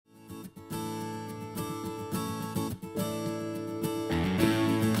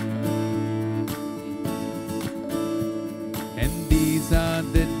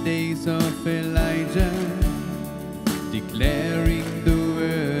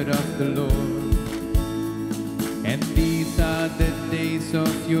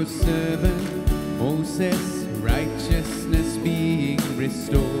your servant Moses, righteousness being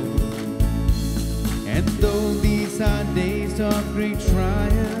restored. And though these are days of great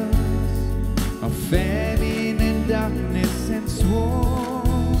trials, of famine and darkness and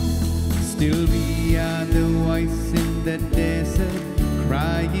swarm, still we are the voice in the desert,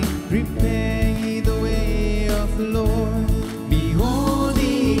 crying, prepare ye the way of the Lord. Behold,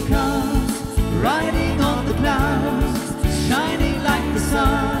 he comes, riding on the clouds, shining like the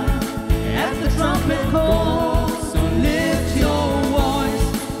sun, as the trumpet calls. So lift your voice,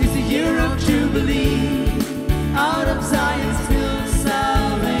 it's the year of Jubilee, out of Zion's hill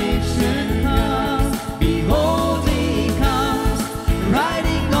salvation comes. Behold, he comes,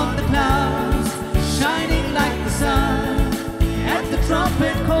 riding on the clouds, shining like the sun, as the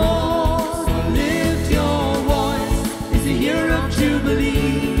trumpet calls. So lift your voice, it's the year of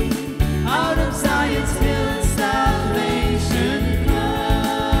Jubilee, out of Zion's hill salvation comes.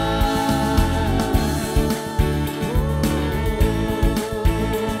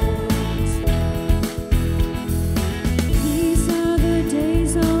 These are the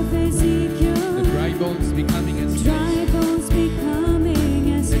days of Ezekiel. The dry bones becoming as Dry bones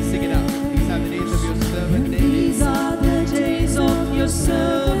becoming as Let's sing it out. These are the days of your servant David. These are the days of your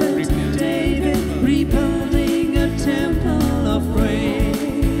servant David, rebuilding a temple of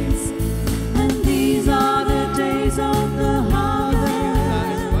praise. And these are the days of the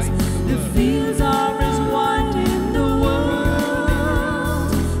harvest. The fields are as white in the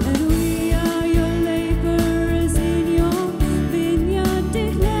world. And we are your laborers in your vineyard,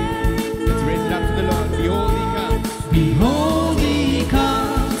 declaring the Let's raise it up to the Lord. Behold, he comes. Behold, he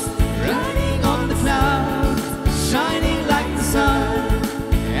comes, riding on the clouds, shining like the sun,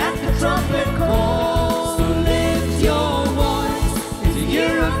 at the trumpet call. So lift your voice, it's a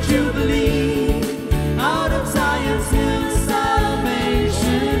year of Jubilee, out of Zion's hill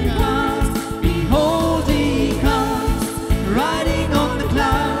salvation comes. Behold, he comes, riding on the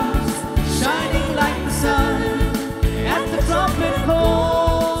clouds, shining like the sun, at the trumpet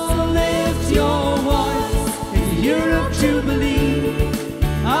call. So lift your voice, it's a year of Jubilee,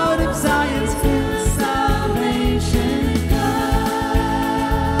 out of Zion's hill salvation comes.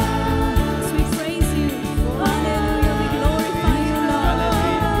 We praise you, hallelujah, we glorify you, Lord.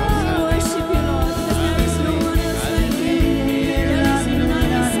 We worship you, Lord, because there is no one else like you. There is none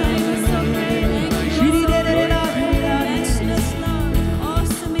beside you, so great. Thank you, matchless love,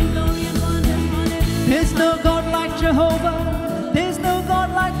 awesome in glory and wonder, hallelujah. There's no God like Jehovah. There's no God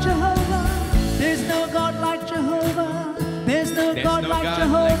like Jehovah. There's no God like Jehovah. There's no God like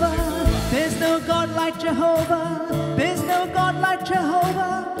Jehovah. There's no God like Jehovah. There's no God like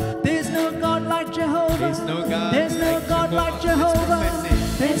Jehovah. There's no God like Jehovah. There's no God There's no like God like Jehovah. Jehovah.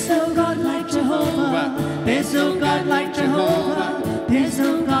 There's no God like Jehovah. There's no God like Jehovah. There's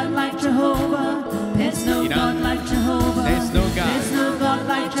no God like Jehovah. There's no God like Jehovah. There's no God. There's no God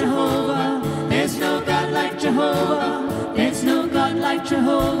like Jehovah. There's no God like Jehovah. There's no God like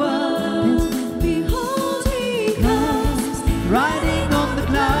Jehovah. Behold, he comes, Riding on the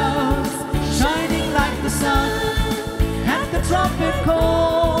clouds, shining like the sun, at the trumpet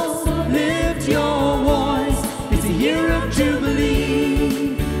call. Lift your voice, it's a year of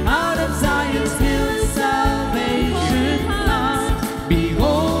Jubilee, out of Zion's hill salvation comes.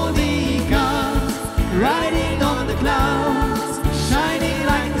 Behold, he comes, riding on the clouds, shining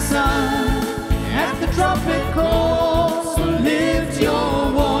like the sun, at the trumpet call. So lift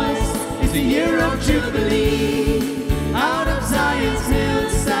your voice, it's a year of Jubilee, out of Zion's hill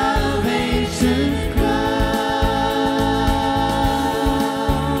salvation comes.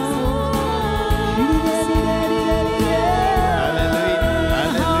 Hallelujah.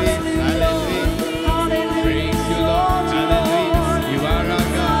 Praise you, Lord. Hallelujah. You are our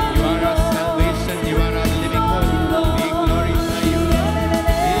God. You are our salvation. You are our living hope. We glorify you.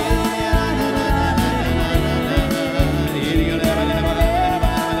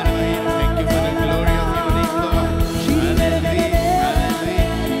 Thank you for the glory of your name, Lord. Hallelujah.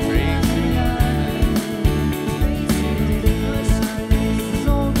 Hallelujah. Praise you,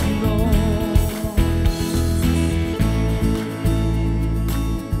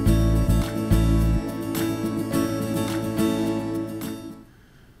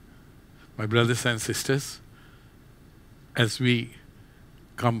 My brothers and sisters, as we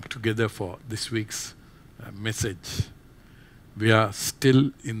come together for this week's message, we are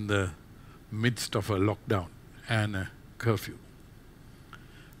still in the midst of a lockdown and a curfew.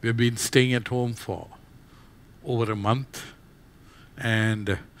 We have been staying at home for over a month,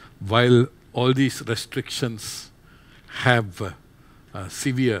 and while all these restrictions have a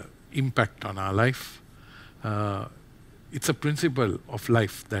severe impact on our life, It's a principle of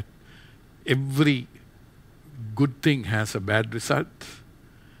life that every good thing has a bad result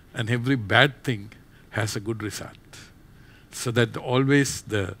and every bad thing has a good result. So that always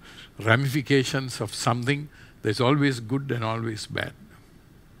the ramifications of something, there's always good and always bad.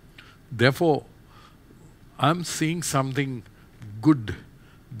 Therefore, I'm seeing something good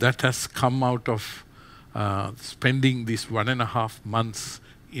that has come out of spending these 1.5 months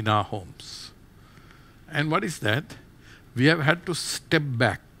in our homes. And what is that? We have had to step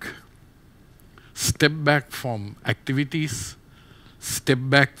back from activities, step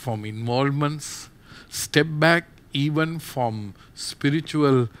back from involvements, step back even from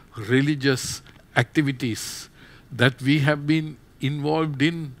spiritual, religious activities that we have been involved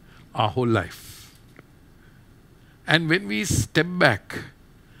in our whole life. And when we step back,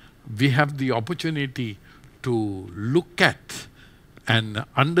 we have the opportunity to look at and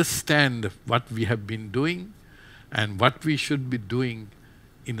understand what we have been doing and what we should be doing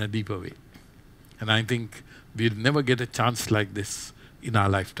in a deeper way. And I think we'll never get a chance like this in our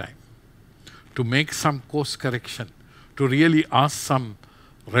lifetime. To make some course correction, to really ask some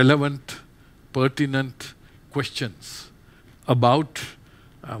relevant, pertinent questions about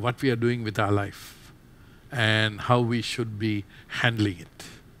what we are doing with our life and how we should be handling it.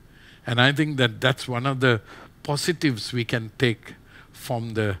 And I think that that's one of the positives we can take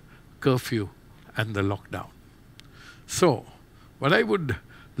from the curfew and the lockdown. So, what I would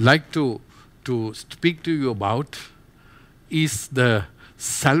like to speak to you about is the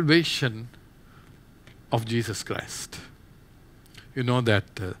salvation of Jesus Christ. You know that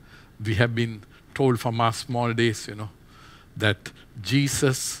we have been told from our small days, that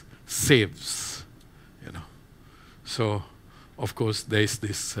Jesus saves, So, of course, there is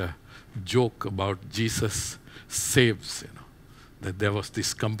this joke about Jesus saves, that there was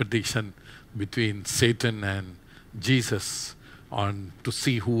this competition between Satan and Jesus to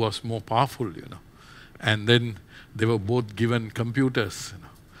see who was more powerful, And then they were both given computers,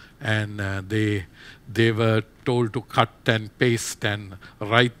 and they were told to cut and paste and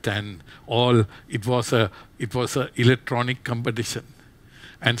write and all. It was a electronic competition,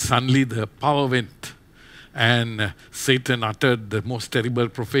 and suddenly the power went, and Satan uttered the most terrible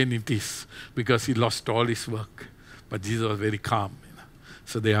profanities because he lost all his work. But Jesus was very calm.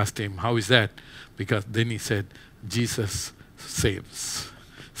 So they asked him, "How is that?" Because then he said, "Jesus saves."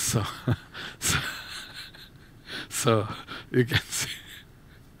 So you can see.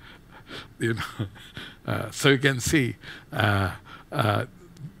 So you can see the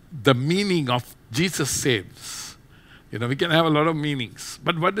meaning of Jesus saves. We can have a lot of meanings,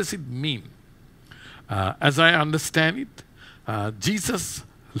 but what does it mean? As I understand it, Jesus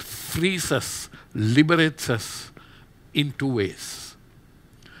frees us, liberates us in 2 ways.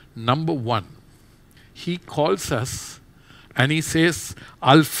 Number one, he calls us and he says,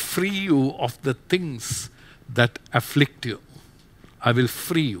 "I'll free you of the things that afflict you. I will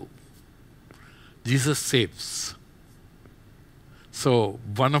free you." Jesus saves. So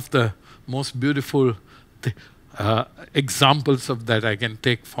one of the most beautiful examples of that I can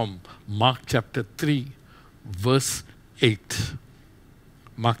take from Mark chapter 3, verse 8.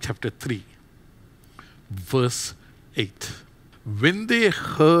 Mark chapter 3, verse 8. When they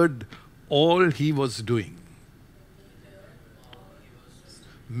heard all he was doing,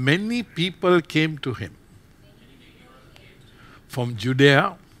 many people came to him from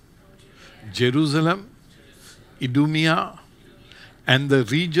Judea, Jerusalem, Idumea, and the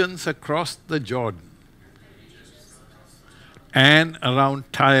regions across the Jordan, and around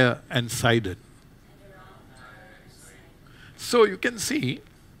Tyre and Sidon. So you can see,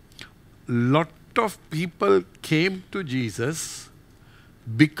 lot of people came to Jesus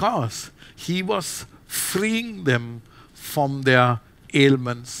because he was freeing them from their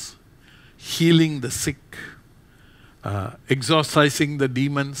ailments, healing the sick, exorcising the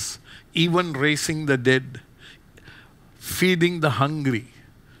demons, even raising the dead, feeding the hungry.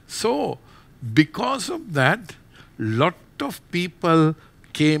 So, because of that, lot of people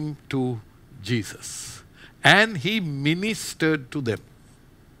came to Jesus and he ministered to them.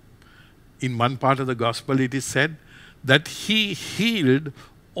 In one part of the gospel it is said that he healed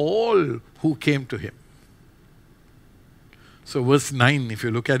all who came to him. So verse 9, if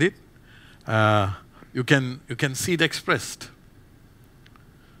you look at it, you can see it expressed.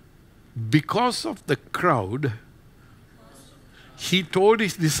 Because of the crowd, he told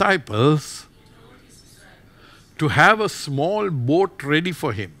his disciples to have a small boat ready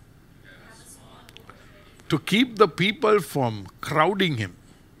for him, to keep the people from crowding him.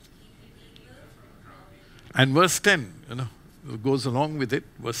 And verse 10, goes along with it,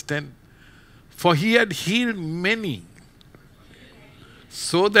 verse 10. For he had healed many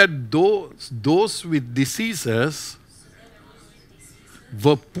so that those with diseases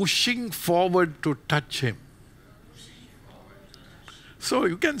were pushing forward to touch him. So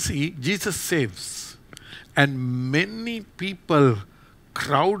you can see Jesus saves, and many people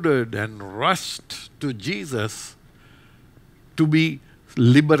crowded and rushed to Jesus to be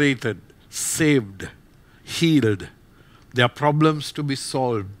liberated, saved, healed, their problems to be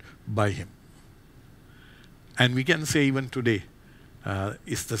solved by him. And we can say even today,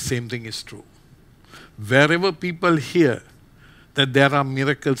 it's the same thing is true. Wherever people hear that there are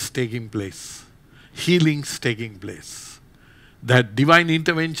miracles taking place, healings taking place, that divine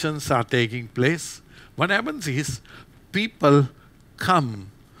interventions are taking place, what happens is people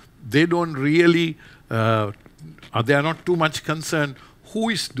come, they don't really, they are not too much concerned who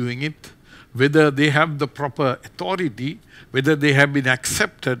is doing it, whether they have the proper authority, whether they have been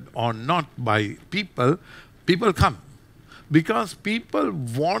accepted or not by people. People come because people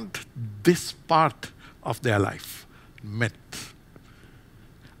want this part of their life met.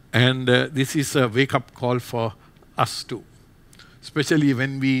 And this is a wake-up call for us too, especially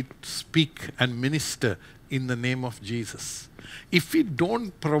when we speak and minister in the name of Jesus. If we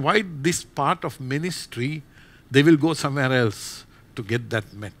don't provide this part of ministry, they will go somewhere else to get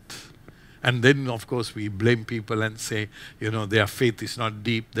that met. And then, of course, we blame people and say, their faith is not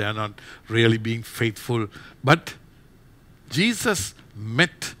deep, they are not really being faithful. But Jesus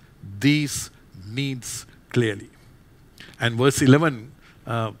met these needs clearly. And verse 11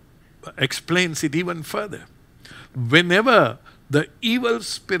 explains it even further. Whenever the evil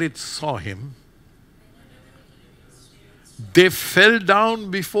spirits saw him, they fell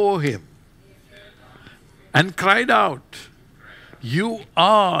down before him and cried out, "You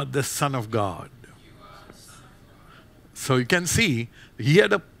are the Son of God." So you can see he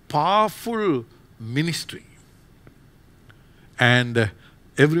had a powerful ministry. And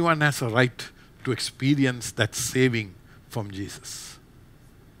everyone has a right to experience that saving from Jesus.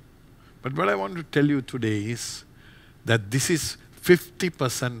 But what I want to tell you today is that this is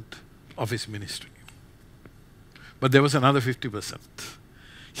 50% of his ministry. But there was another 50%.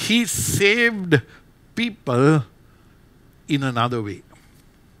 He saved people in another way.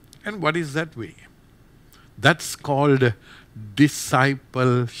 And what is that way? That's called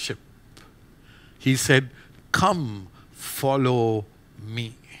discipleship. He said, "Come, follow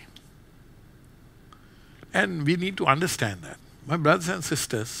me." And we need to understand that. My brothers and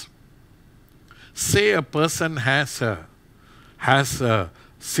sisters, say a person has a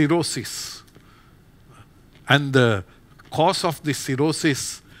cirrhosis, and the cause of the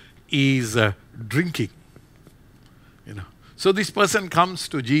cirrhosis is drinking. So this person comes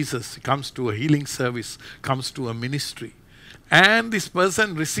to Jesus, comes to a healing service, comes to a ministry, and this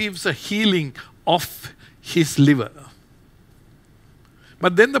person receives a healing of his liver.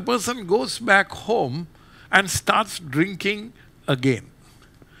 But then the person goes back home and starts drinking again.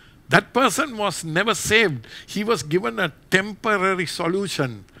 That person was never saved. He was given a temporary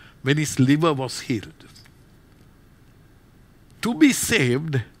solution when his liver was healed. To be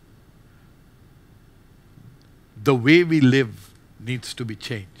saved, the way we live needs to be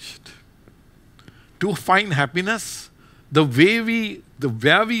changed. To find happiness, where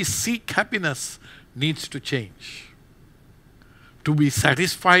we seek happiness needs to change. To be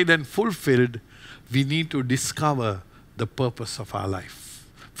satisfied and fulfilled, we need to discover the purpose of our life.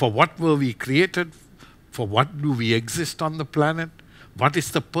 For what were we created? For what do we exist on the planet? What is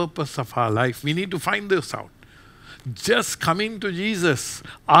the purpose of our life? We need to find this out. Just coming to Jesus,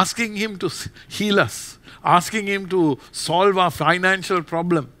 asking him to heal us, asking him to solve our financial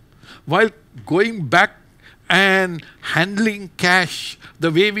problem, while going back and handling cash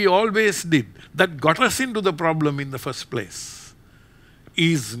the way we always did, that got us into the problem in the first place,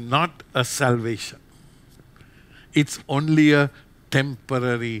 is not a salvation. It's only a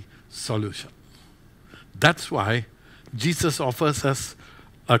temporary solution. That's why Jesus offers us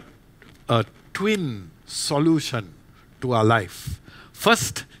a twin solution to our life.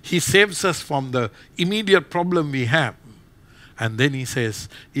 First, he saves us from the immediate problem we have. And then he says,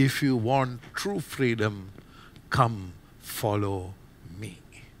 if you want true freedom, come follow me.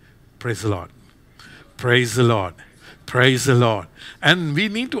 Praise the Lord. Praise the Lord. Praise the Lord. And we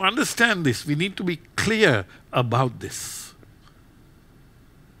need to understand this. We need to be clear about this.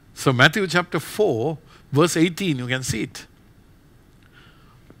 So Matthew chapter 4, verse 18, you can see it.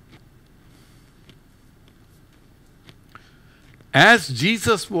 As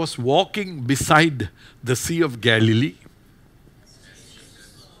Jesus was walking beside the Sea of Galilee,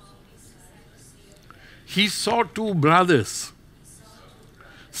 he saw two brothers,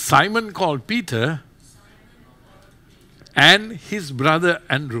 Simon called Peter and his brother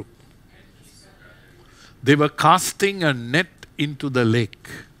Andrew. They were casting a net into the lake,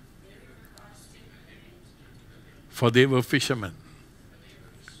 for they were fishermen.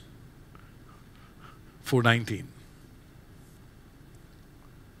 4:19.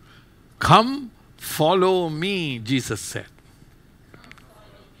 Come, follow me, Jesus said,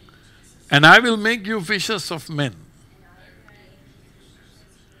 and I will make you fishers of men.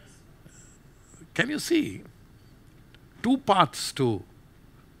 Can you see? Two parts to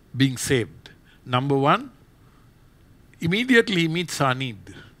being saved. Number one, immediately he meets our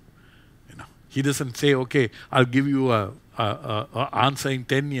need. He doesn't say, okay, I'll give you a answer in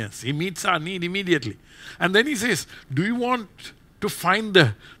 10 years. He meets our need immediately. And then he says, do you want to find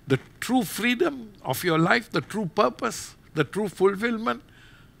the true freedom of your life, the true purpose, the true fulfillment?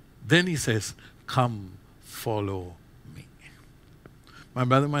 Then he says, come, follow me. My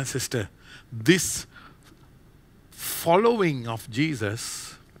brother, my sister, this following of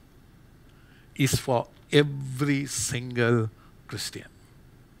Jesus is for every single Christian.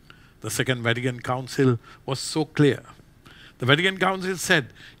 The Second Vatican Council was so clear. The Vatican Council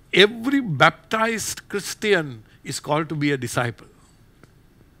said, every baptized Christian is called to be a disciple.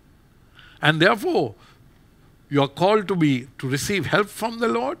 And therefore, you are called to receive help from the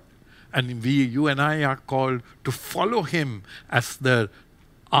Lord, and you and I are called to follow Him as the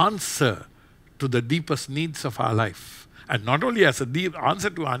answer to the deepest needs of our life. And not only as a deep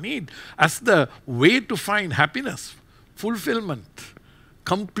answer to our need, as the way to find happiness, fulfillment,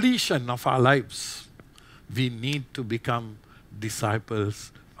 completion of our lives. We need to become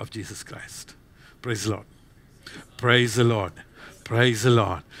disciples of Jesus Christ. Praise the Lord. Praise the Lord. Praise the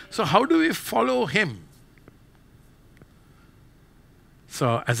Lord. So how do we follow Him?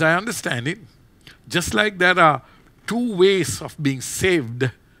 So as I understand it, just like there are two ways of being saved,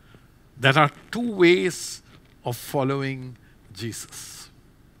 there are two ways of following Jesus.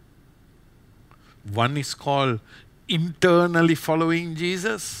 One is called internally following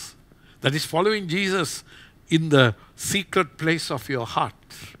Jesus. That is following Jesus in the secret place of your heart.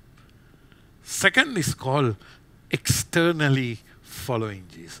 Second is called externally following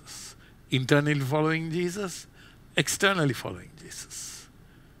Jesus. Internally following Jesus, externally following Jesus.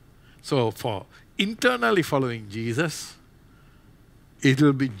 So for internally following Jesus, it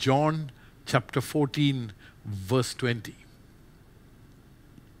will be John chapter 14, verse 20.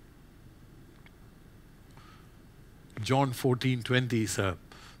 John 14:20 is a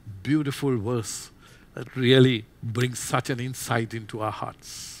beautiful verse that really brings such an insight into our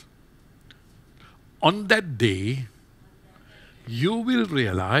hearts. On that day, you will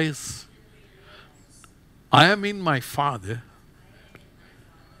realize I am in my Father,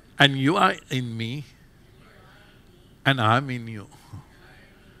 and you are in me, and I am in you.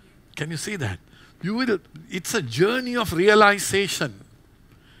 Can you see that? It's a journey of realization.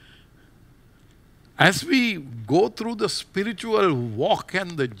 As we go through the spiritual walk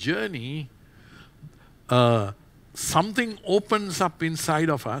and the journey, something opens up inside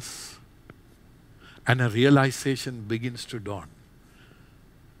of us and a realization begins to dawn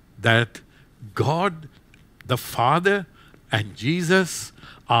that God, the Father, and Jesus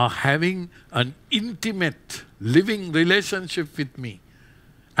are having an intimate, living relationship with me.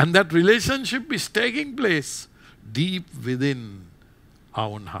 And that relationship is taking place deep within our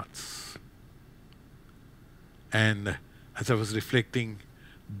own hearts. And as I was reflecting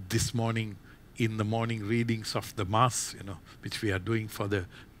this morning in the morning readings of the Mass, which we are doing for the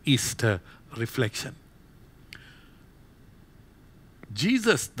Easter reflection,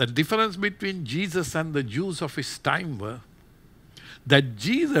 Jesus, the difference between Jesus and the Jews of his time were that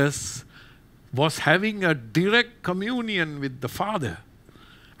Jesus was having a direct communion with the Father.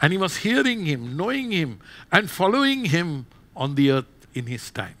 And he was hearing Him, knowing Him, and following Him on the earth in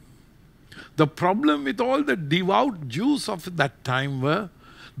his time. The problem with all the devout Jews of that time were,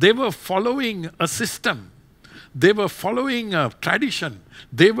 they were following a system. They were following a tradition.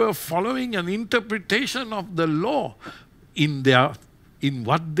 They were following an interpretation of the law in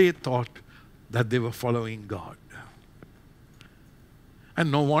what they thought that they were following God.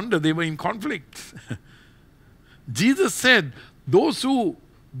 And no wonder they were in conflict. Jesus said, those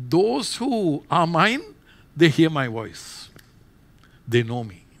who are mine, they hear my voice. They know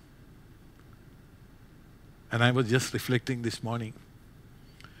me. And I was just reflecting this morning.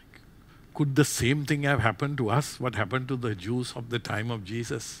 Could the same thing have happened to us? What happened to the Jews of the time of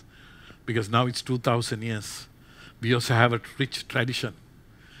Jesus? Because now it's 2,000 years. We also have a rich tradition.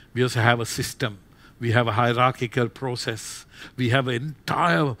 We also have a system. We have a hierarchical process. We have an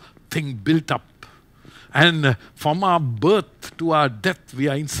entire thing built up. And from our birth to our death, we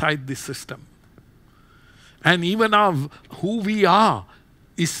are inside this system. And even of who we are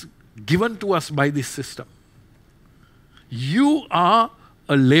is given to us by this system. You are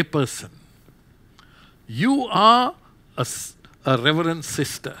a layperson. You are a reverend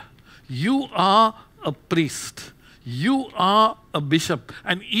sister. You are a priest. You are a bishop.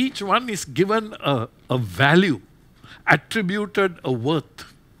 And each one is given a value, attributed a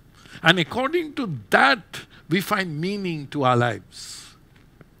worth. And according to that, we find meaning to our lives.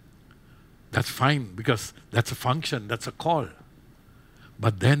 That's fine, because that's a function, that's a call.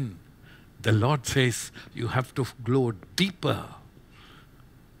 But then the Lord says you have to go deeper.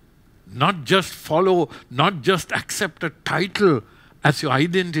 Not just follow, not just accept a title as your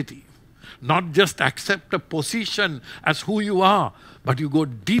identity. Not just accept a position as who you are, but you go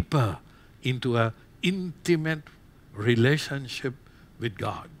deeper into an intimate relationship with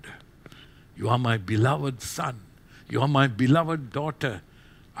God. You are my beloved son. You are my beloved daughter.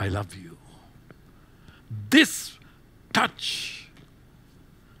 I love you. This touch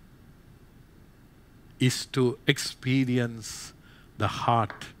is to experience the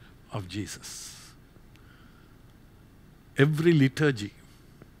heart of Jesus. Every liturgy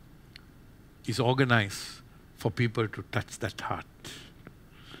is organized for people to touch that heart.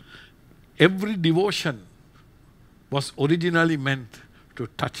 Every devotion was originally meant to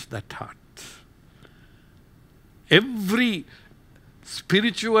touch that heart. Every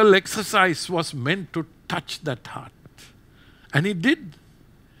spiritual exercise was meant to touch that heart. And it did.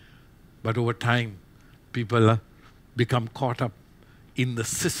 But over time, people become caught up in the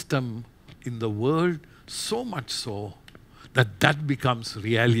system, in the world, so much so that that becomes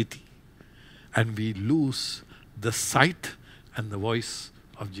reality. And we lose the sight and the voice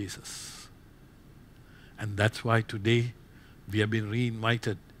of Jesus. And that's why today we have been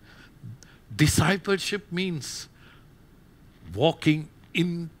reinvited. Discipleship means walking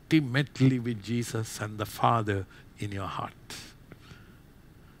intimately with Jesus and the Father in your heart.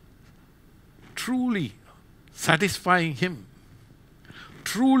 Truly satisfying Him.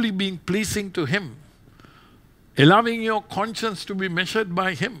 Truly being pleasing to Him. Allowing your conscience to be measured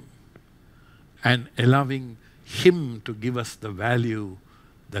by Him. And allowing Him to give us the value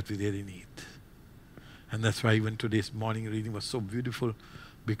that we really need. And that's why even today's morning reading was so beautiful,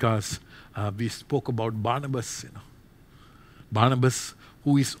 because we spoke about Barnabas, Barnabas,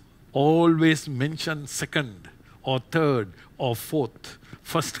 who is always mentioned second or third or fourth.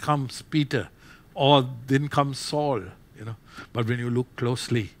 First comes Peter, or then comes Saul, But when you look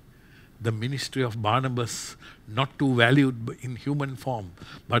closely, the ministry of Barnabas, not too valued in human form,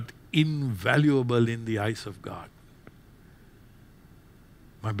 but invaluable in the eyes of God.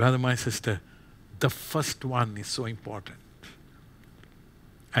 My brother, my sister, the first one is so important.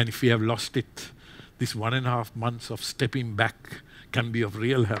 And if we have lost it, this 1.5 months of stepping back can be of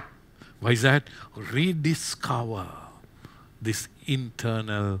real help. Why is that? Rediscover this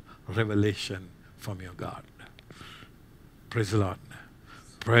internal revelation from your God. Praise the Lord.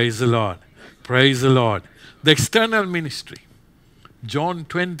 Praise the Lord. Praise the Lord. The external ministry. John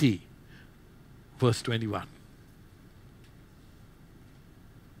 20, verse 21.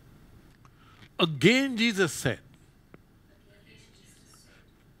 Again Jesus said,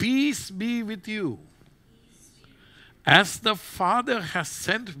 peace be with you. As the Father has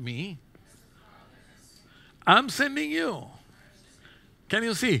sent me, I'm sending you. Can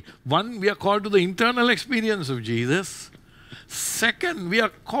you see? One, we are called to the internal experience of Jesus. Second, we are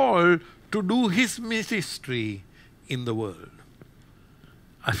called to do His ministry in the world.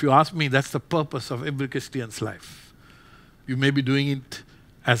 If you ask me, that's the purpose of every Christian's life. You may be doing it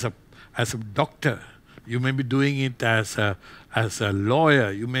as a doctor. You may be doing it as a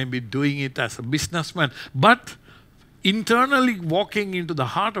lawyer. You may be doing it as a businessman. But internally walking into the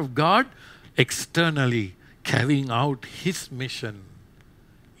heart of God, externally carrying out His mission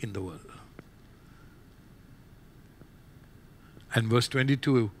in the world. And verse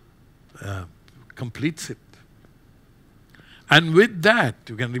 22 completes it. And with that,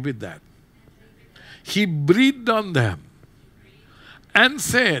 you can repeat that. He breathed on them and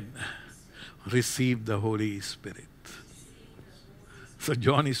said, receive the Holy Spirit. So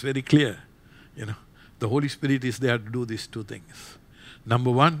John is very clear. The Holy Spirit is there to do these two things.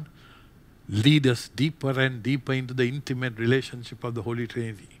 Number one, lead us deeper and deeper into the intimate relationship of the Holy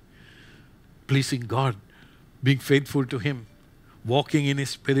Trinity. Pleasing God, being faithful to Him, walking in His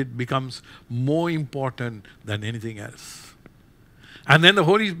Spirit becomes more important than anything else. And then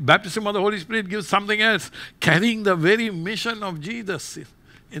the baptism of the Holy Spirit gives something else, carrying the very mission of Jesus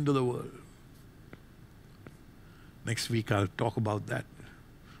into the world. Next week I'll talk about that.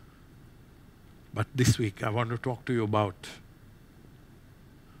 But this week I want to talk to you about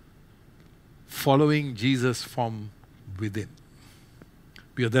following Jesus from within.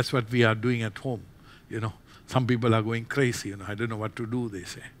 Because that's what we are doing at home. Some people are going crazy. I don't know what to do, they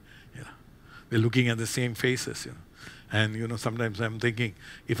say. We're looking at the same faces. And sometimes I'm thinking,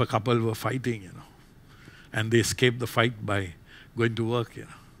 if a couple were fighting, and they escaped the fight by going to work,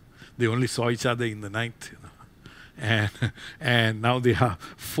 they only saw each other in the night, and now they are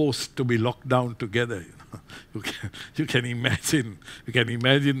forced to be locked down together. You can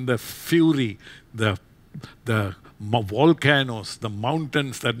imagine the fury, the volcanoes, the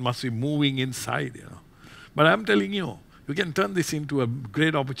mountains that must be moving inside. But I'm telling you, you can turn this into a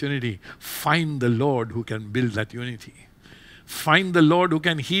great opportunity. Find the Lord who can build that unity. Find the Lord who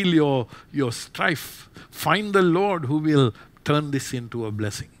can heal your strife. Find the Lord who will turn this into a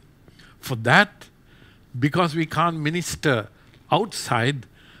blessing. For that, because we can't minister outside,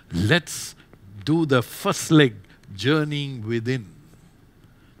 let's do the first leg, journeying within.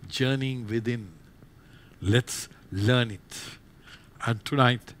 Journeying within. Let's learn it. And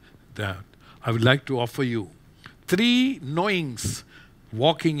tonight, I would like to offer you 3 knowings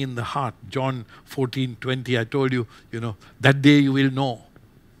walking in the heart. John 14:20, I told you, that day you will know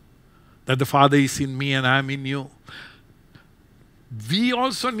that the Father is in me and I am in you. We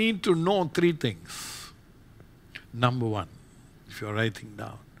also need to know 3 things. Number 1, if you're writing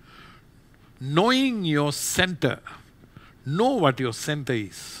down, knowing your center. Know what your center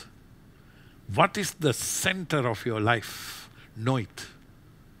is. What is the center of your life? Know it.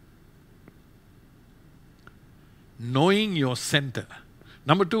 Knowing your center.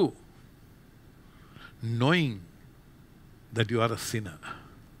 Number 2, knowing that you are a sinner.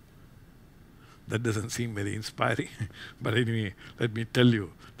 That doesn't seem very inspiring. But anyway, let me tell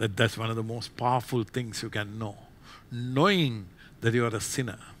you that that's one of the most powerful things you can know. Knowing that you are a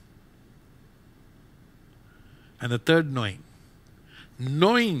sinner. And the third knowing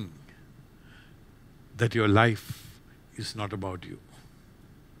that your life is not about you.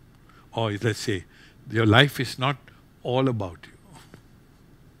 Or let's say, your life is not all about you.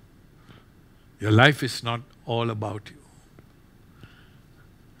 Your life is not all about you.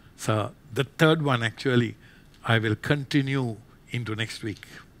 So the third one, actually, I will continue into next week.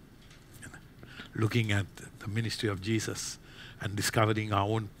 Looking at the ministry of Jesus and discovering our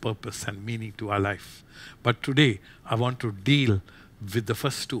own purpose and meaning to our life. But today, I want to deal with the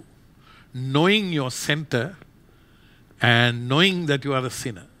first 2. Knowing your center and knowing that you are a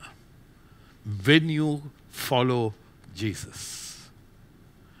sinner. When you follow Jesus.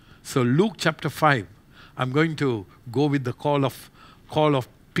 So Luke chapter 5, I'm going to go with the call of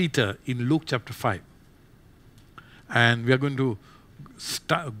Peter in Luke chapter 5. And we are going to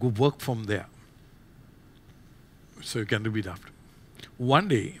go work from there. So you can repeat after. One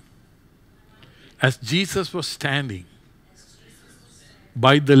day, as Jesus was standing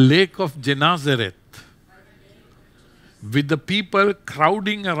by the lake of Gennesaret, with the people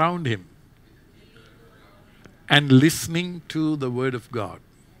crowding around him and listening to the word of God.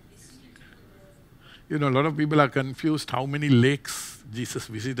 A lot of people are confused how many lakes Jesus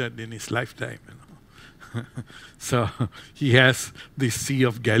visited in his lifetime. So he has the Sea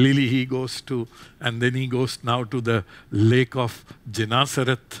of Galilee he goes to, and then he goes now to the lake of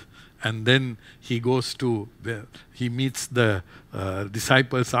Gennesaret, and then he goes to, he meets the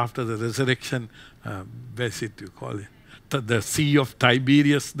disciples after the resurrection. Where is it you call it? The Sea of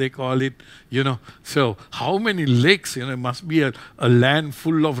Tiberias, they call it. So how many lakes? It must be a land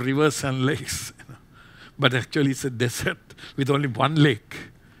full of rivers and lakes. But actually it's a desert with only one lake.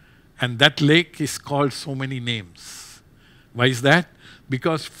 And that lake is called so many names. Why is that?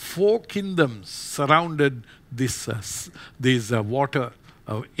 Because 4 kingdoms surrounded this water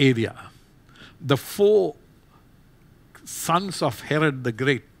area. The 4 sons of Herod the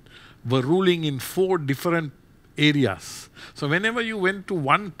Great were ruling in 4 different areas. So whenever you went to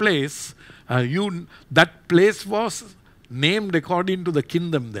one place, that place was named according to the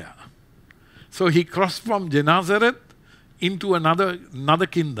kingdom there. So he crossed from Gennesaret into another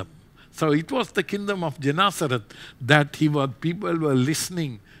kingdom. So it was the kingdom of Gennesaret that people were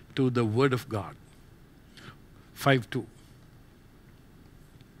listening to the word of God. 5:2.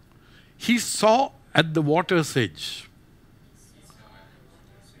 He saw at the water's edge.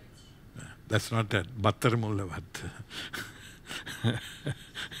 That's not that. Battarmulavat.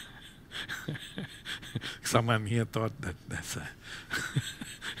 Someone here thought that's a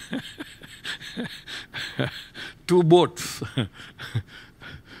 2 boats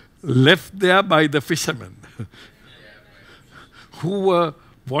left there by the fishermen who were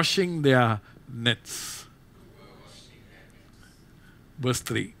washing their nets. Verse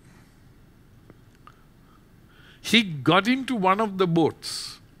 3. He got into one of the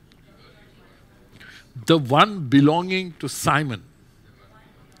boats the one belonging to Simon,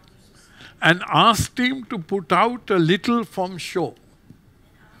 and asked him to put out a little from shore.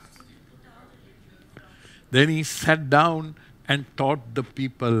 Then he sat down and taught the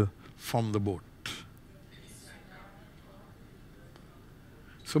people from the boat.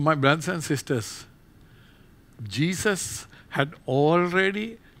 So my brothers and sisters, Jesus had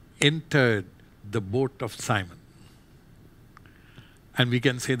already entered the boat of Simon. And we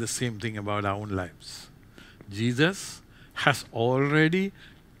can say the same thing about our own lives. Jesus has already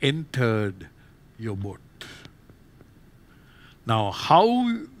entered your boat. Now, how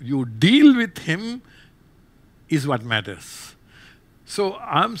you deal with him is what matters. So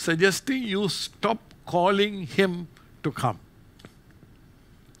I'm suggesting you stop calling him to come.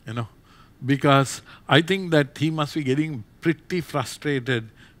 Because I think that he must be getting pretty frustrated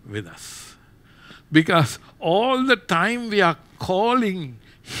with us. Because all the time we are calling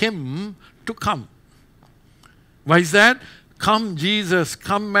him to come. Why is that? Come, Jesus,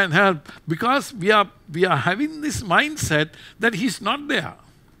 come and help. Because we are having this mindset that he's not there.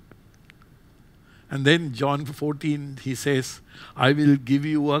 And then John 14, he says, I will give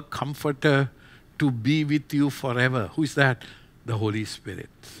you a comforter to be with you forever. Who is that? The Holy Spirit.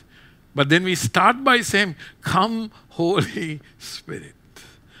 But then we start by saying, come, Holy Spirit.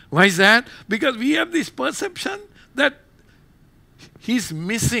 Why is that? Because we have this perception that he's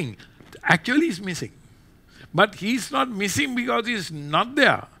missing. Actually, he's missing. But he's not missing because he's not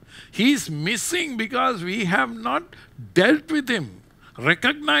there. He's missing because we have not dealt with him,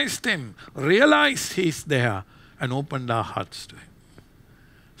 recognized him, realized he's there, and opened our hearts to him.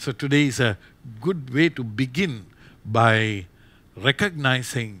 So today is a good way to begin by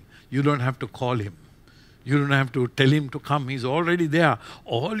recognizing you don't have to call him. You don't have to tell him to come. He's already there.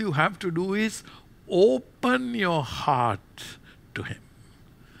 All you have to do is open your heart to him.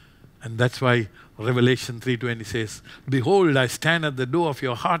 And that's why Revelation 3:20 says, behold, I stand at the door of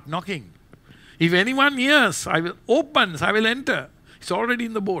your heart knocking. If anyone hears, I will enter. He's already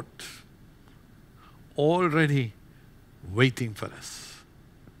in the boat. Already waiting for us.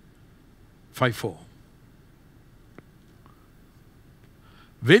 5:4.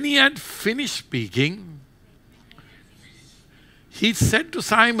 When he had finished speaking, he said to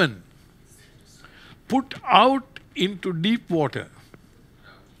Simon, put out into deep water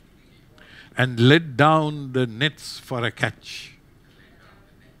and let down the nets for a catch.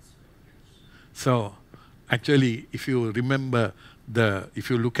 So, actually, if you remember,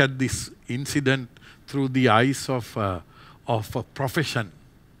 if you look at this incident through the eyes of a profession,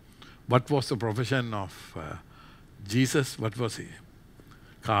 what was the profession of Jesus? What was he?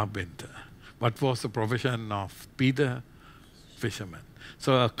 Carpenter. What was the profession of Peter? Fisherman.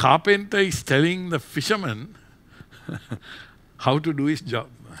 So a carpenter is telling the fisherman how to do his job.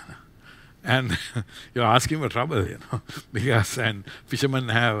 And you're asking for trouble, because fishermen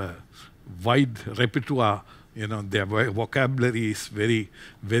have a wide repertoire, their vocabulary is very,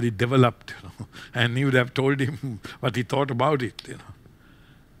 very developed, and he would have told him what he thought about it,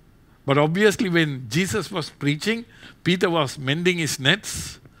 But obviously when Jesus was preaching, Peter was mending his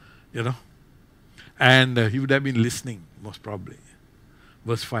nets, and he would have been listening, most probably.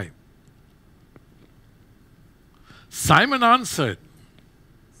 Verse 5. Simon answered,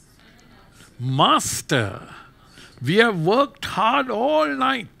 Master, we have worked hard all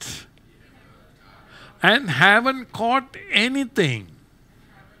night and haven't caught anything.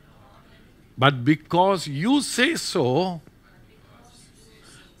 But because you say so,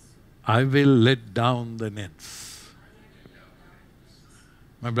 I will let down the nets.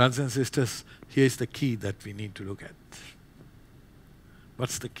 My brothers and sisters, here is the key that we need to look at.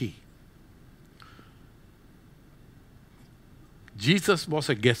 What's the key? Jesus was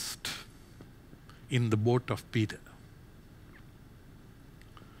a guest in the boat of Peter.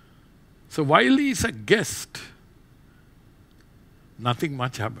 So while he is a guest, nothing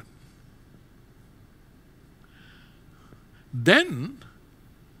much happened. Then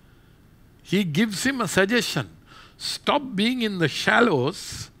he gives him a suggestion. Stop being in the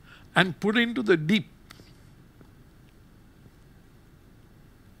shallows and put into the deep.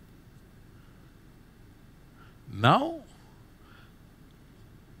 Now,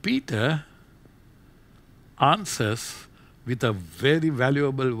 Peter answers with a very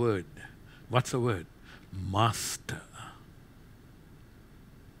valuable word. What's the word? Master.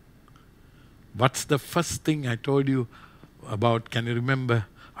 What's the first thing I told you about? Can you remember?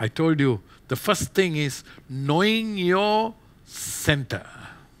 I told you the first thing is knowing your center.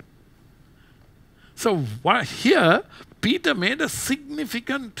 So here, Peter made a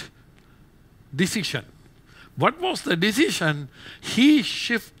significant decision. What was the decision? He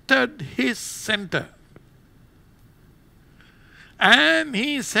shifted his center. And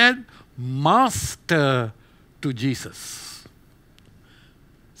he said, Master to Jesus.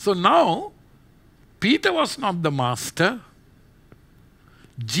 So now, Peter was not the master.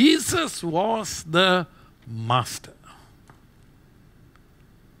 Jesus was the master.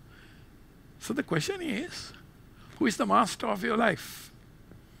 So the question is, who is the master of your life?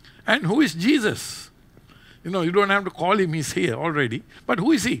 And who is Jesus? You know, you don't have to call him, he's here already. But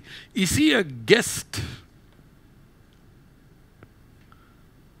who is he? Is he a guest?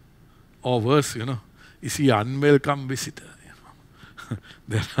 Or worse, you know, is he an unwelcome visitor?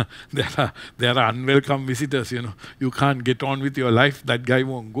 There are unwelcome visitors, you know. You can't get on with your life, that guy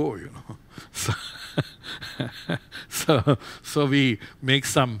won't go, you know. So we make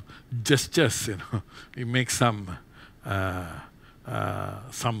some gestures, you know. We make some,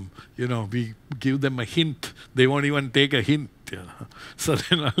 you know, we give them a hint. They won't even take a hint, you know. So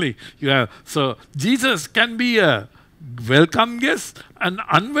then only you have, so Jesus can be a welcome guest, an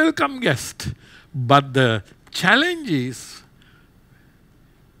unwelcome guest. But the challenge is,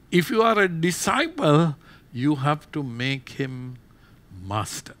 if you are a disciple, you have to make him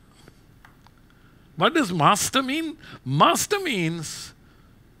master. What does master mean? Master means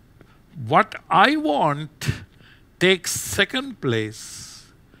what I want takes second place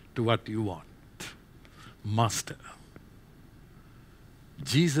to what you want. Master.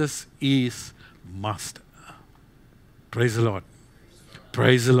 Jesus is master. Praise the Lord.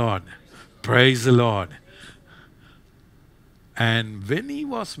 Praise the Lord. Praise the Lord. And when he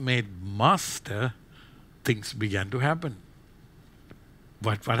was made master, things began to happen.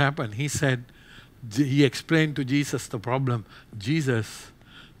 What happened? He said, he explained to Jesus the problem. Jesus,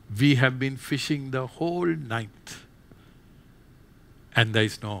 we have been fishing the whole night and there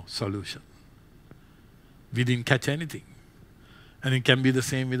is no solution. We didn't catch anything. And it can be the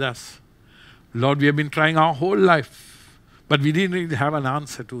same with us. Lord, we have been trying our whole life, but we didn't really have an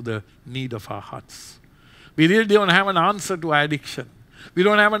answer to the need of our hearts. We really don't have an answer to our addiction. We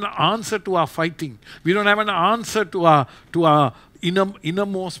don't have an answer to our fighting. We don't have an answer to our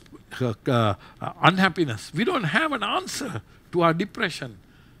innermost unhappiness. We don't have an answer to our depression,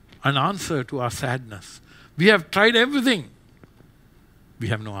 an answer to our sadness. We have tried everything. We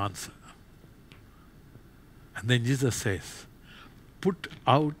have no answer. And then Jesus says, put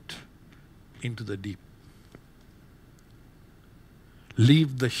out into the deep.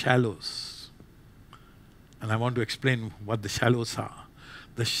 Leave the shallows. And I want to explain what the shallows are.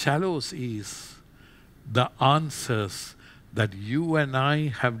 The shallows is the answers that you and I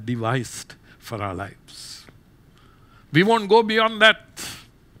have devised for our lives. We won't go beyond that.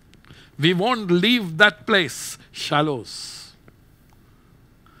 We won't leave that place. Shallows.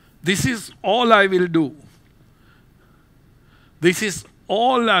 This is all I will do. This is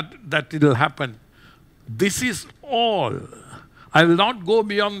all that will happen. This is all. I will not go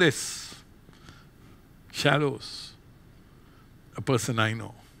beyond this. Shallows. A person I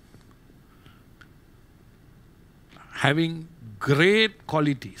know, having great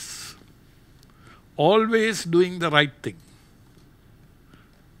qualities, always doing the right thing,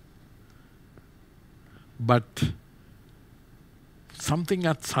 but something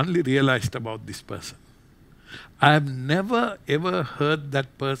I suddenly realized about this person. I have never ever heard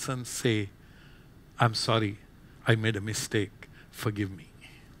that person say, I'm sorry, I made a mistake, forgive me.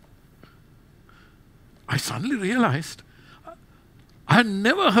 I suddenly realized I had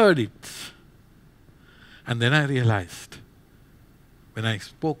never heard it. And then I realized, when I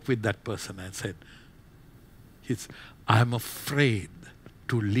spoke with that person, I said, I'm afraid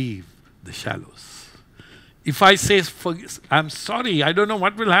to leave the shallows. If I say, I'm sorry, I don't know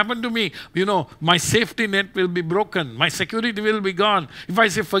what will happen to me. You know, my safety net will be broken. My security will be gone. If I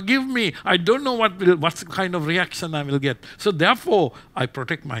say, forgive me, I don't know what's the kind of reaction I will get. So therefore, I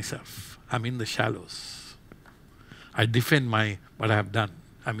protect myself. I'm in the shallows. I defend what I have done.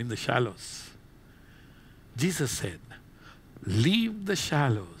 I'm in the shallows. Jesus said, leave the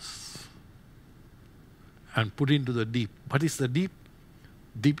shallows and put into the deep. What is the deep?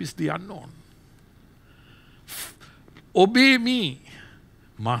 Deep is the unknown. Obey me,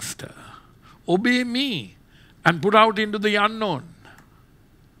 Master. Obey me and put out into the unknown.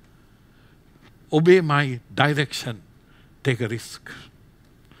 Obey my direction. Take a risk.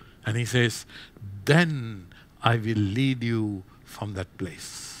 And he says, then I will lead you from that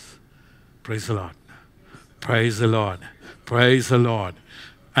place. Praise the Lord. Praise the Lord. Praise the Lord.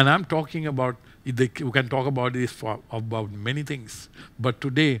 And I'm talking about, you can talk about this about many things, but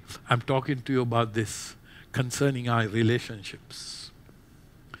today I'm talking to you about this concerning our relationships.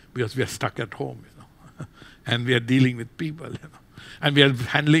 Because we are stuck at home, you know, and we are dealing with people, you know, and we are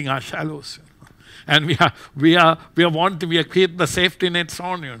handling our shallows. You know. And we are keep the safety nets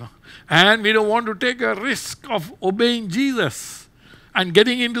on, And we don't want to take a risk of obeying Jesus and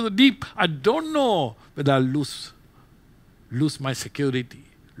getting into the deep. I don't know whether I'll lose my security,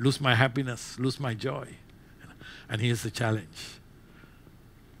 lose my happiness, lose my joy. And here's the challenge.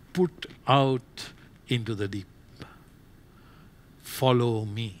 Put out into the deep. Follow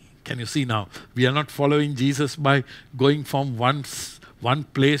me. Can you see now? We are not following Jesus by going from one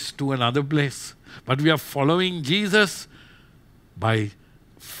place to another place. But we are following Jesus by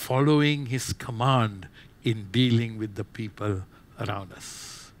following his command in dealing with the people around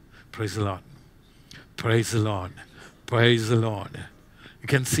us. Praise the Lord. Praise the Lord. Praise the Lord. You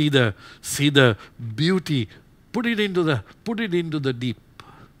can see the beauty. Put it into the deep.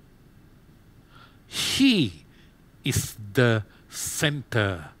 He is the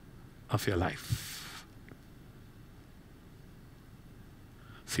center of your life.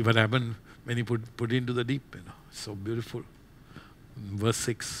 See what happened when you put into the deep, So beautiful. Verse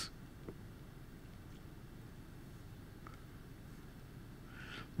 6.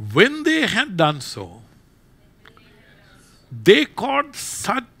 When they had done so, they caught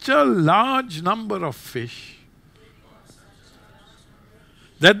such a large number of fish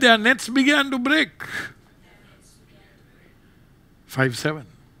that their nets began to break. 5:7.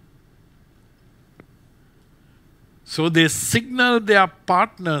 So they signaled their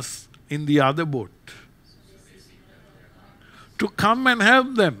partners in the other boat to come and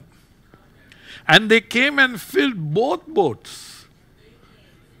help them. And they came and filled both boats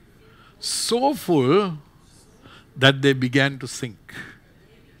so full that they began to sink.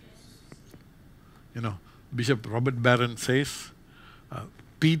 Bishop Robert Barron says,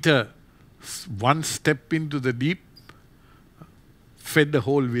 Peter, one step into the deep, fed the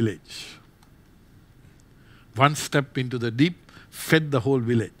whole village. One step into the deep, fed the whole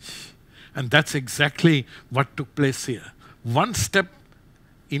village. And that's exactly what took place here. One step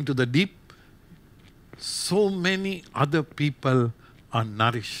into the deep, so many other people are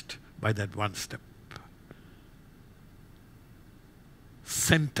nourished by that one step.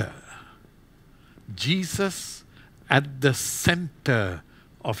 Center. Jesus at the center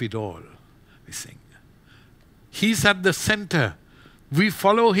of it all, we sing. He's at the center. We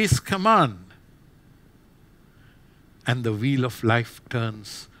follow his command. And the wheel of life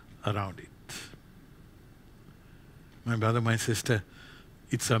turns around it. My brother, my sister,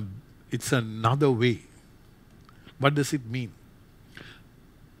 it's another way. What does it mean?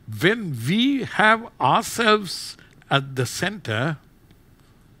 When we have ourselves at the center,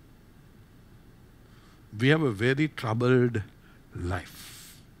 we have a very troubled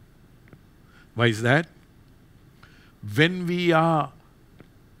life. Why is that? When we are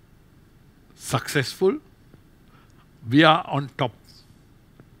successful, we are on top.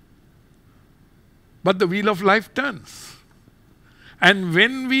 But the wheel of life turns. And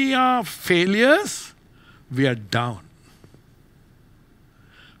when we are failures, we are down.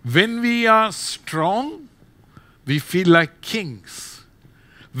 When we are strong, we feel like kings.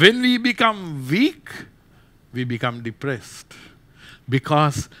 When we become weak, we become depressed.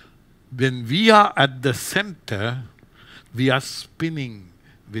 Because when we are at the center, we are spinning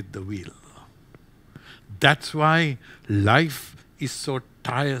with the wheel. That's why life is so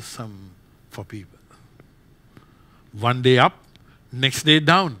tiresome for people. One day up, next day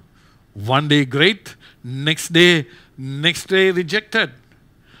down. One day great, next day rejected.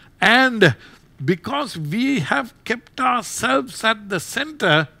 And because we have kept ourselves at the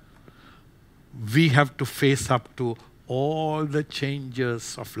center, we have to face up to all the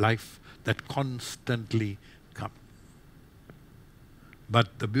changes of life that constantly come.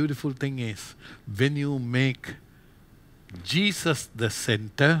 But the beautiful thing is, when you make Jesus the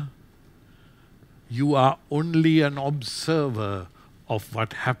center, you are only an observer of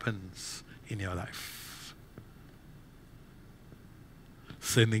what happens in your life.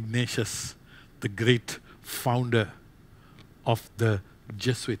 St. Ignatius, the great founder of the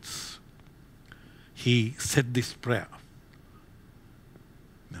Jesuits, he said this prayer.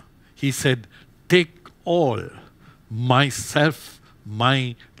 He said, "Take all, myself,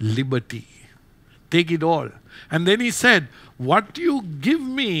 my liberty. Take it all." And then he said, "What you give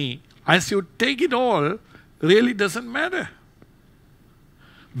me as you take it all really doesn't matter.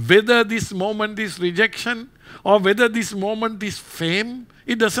 Whether this moment is rejection or whether this moment is fame,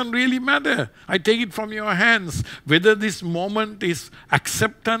 it doesn't really matter. I take it from your hands. Whether this moment is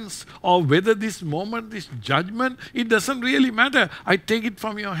acceptance or whether this moment is judgment, it doesn't really matter. I take it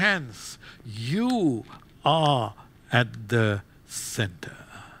from your hands. You are at the center."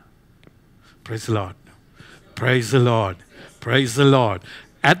 Praise the Lord. Praise the Lord. Praise the Lord.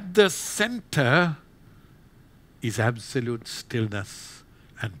 at the center is absolute stillness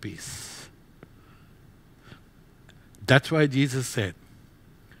and peace. That's why Jesus said,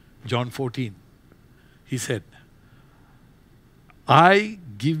 John 14, he said, I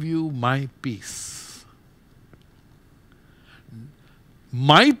give you my peace.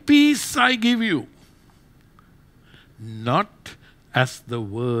 My peace I give you, not as the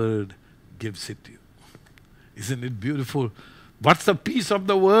world gives it to you. Isn't it beautiful? What's the peace of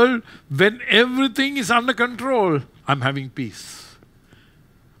the world? When everything is under control, I'm having peace.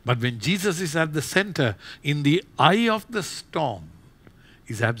 But when Jesus is at the center, in the eye of the storm,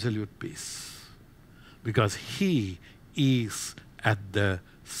 is absolute peace. Because He is at the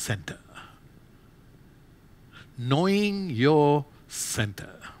center. Knowing your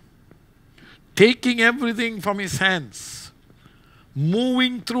center. Taking everything from His hands.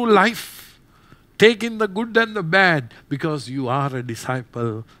 Moving through life. Taking the good and the bad. Because you are a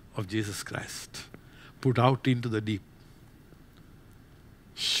disciple of Jesus Christ. Put out into the deep.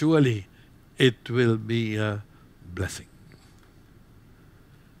 Surely it will be a blessing.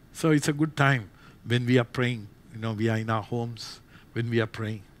 So it's a good time when we are praying. You know, we are in our homes. When we are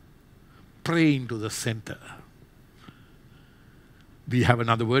praying. Pray into the center. We have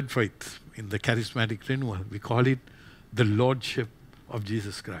another word for it in the charismatic renewal. We call it the Lordship of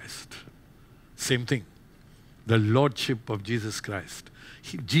Jesus Christ. Same thing. The Lordship of Jesus Christ.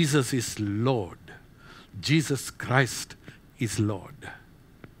 Jesus is Lord. Jesus Christ is Lord.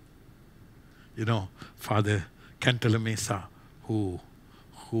 You know, Father Cantala Mesa, who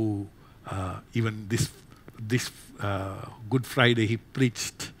even this Good Friday he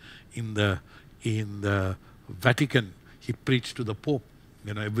preached in the Vatican. He preached to the Pope.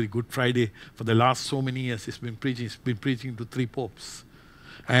 You know, every Good Friday for the last so many years he's been preaching to 3 popes.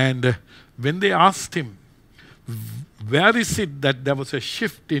 And when they asked him, where is it that there was a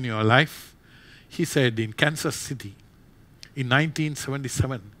shift in your life? He said, in Kansas City, in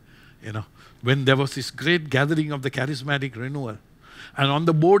 1977, you know, when there was this great gathering of the charismatic renewal. And on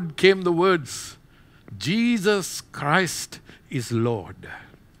the board came the words, Jesus Christ is Lord.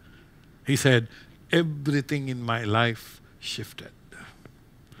 He said, everything in my life shifted.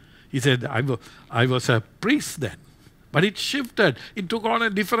 He said, I was a priest then, but it shifted. It took on a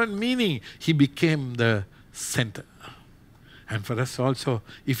different meaning. He became the center. And for us also,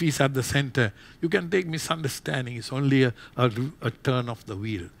 if He's at the center, you can take misunderstanding. It's only a turn of the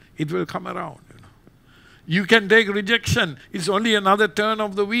wheel. It will come around. You know. You can take rejection. It's only another turn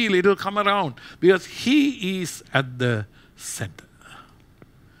of the wheel. It will come around. Because He is at the center.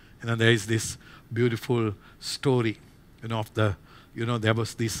 You know, there is this beautiful story, you know, of the, you know, there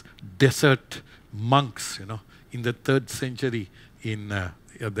was these desert monks, you know, in the 3rd century in the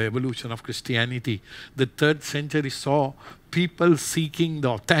evolution of Christianity. The 3rd century saw people seeking the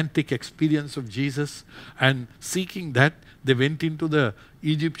authentic experience of Jesus, and seeking that, they went into the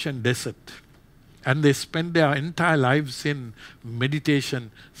Egyptian desert. And they spent their entire lives in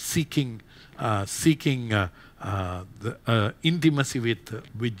meditation, seeking intimacy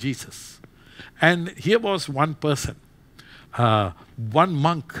with Jesus. And here was one person, one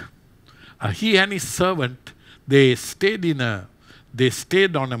monk. He and his servant, they stayed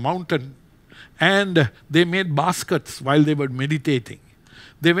on a mountain, and they made baskets while they were meditating.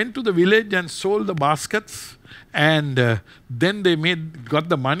 They went to the village and sold the baskets, and then they got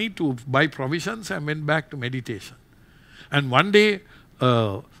the money to buy provisions and went back to meditation. And one day,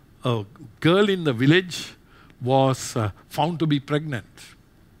 a girl in the village was found to be pregnant.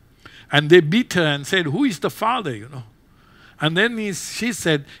 And they beat her and said, who is the father, you know? And then she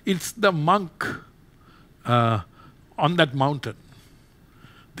said, it's the monk on that mountain.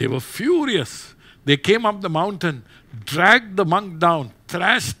 They were furious. They came up the mountain, dragged the monk down,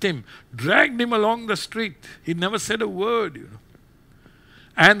 thrashed him, dragged him along the street. He never said a word, you know.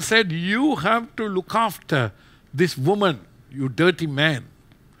 And said, you have to look after this woman, you dirty man.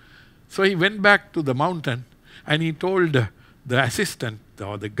 So he went back to the mountain and he told the assistant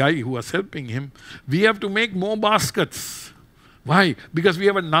or the guy who was helping him, we have to make more baskets. Why? Because we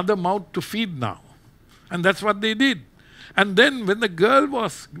have another mouth to feed now. And that's what they did. And then when the girl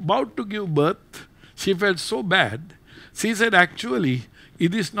was about to give birth, she felt so bad. She said, actually,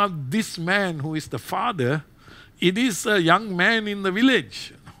 it is not this man who is the father. It is a young man in the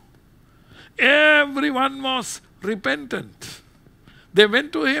village. Everyone was repentant. They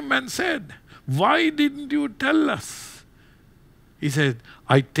went to him and said, why didn't you tell us? He said,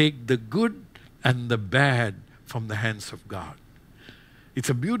 I take the good and the bad from the hands of God. It's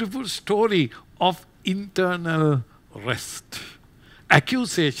a beautiful story of internal rest.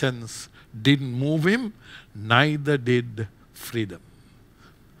 Accusations didn't move him, neither did freedom.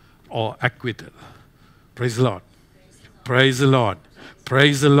 or acquittal. Praise the Lord. Praise the Lord.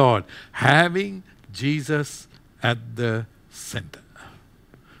 Praise the Lord. Having Jesus at the center.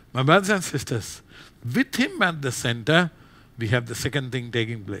 My brothers and sisters, with him at the center, we have the second thing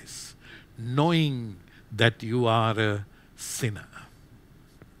taking place. Knowing that you are a sinner.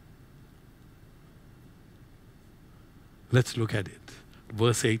 Let's look at it.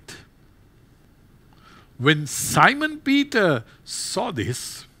 Verse 8. When Simon Peter saw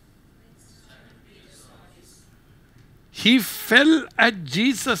this, he fell at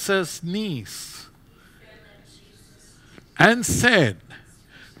Jesus' knees and said,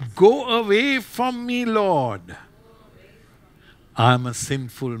 "Go away from me, Lord. I am a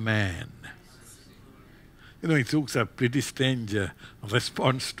sinful man." You know, it looks a pretty strange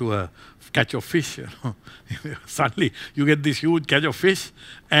response to a catch of fish. You know. Suddenly, you get this huge catch of fish,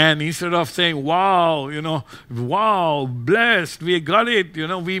 and instead of saying, "Wow, you know, wow, blessed, we got it, you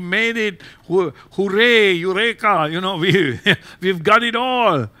know, we made it, hooray, eureka, you know, we've got it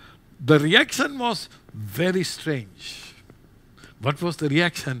all," the reaction was very strange. What was the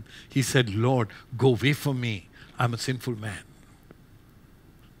reaction? He said, "Lord, go away from me. I'm a sinful man."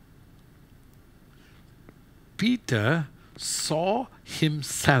 Peter saw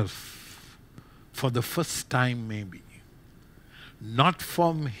himself for the first time, maybe, not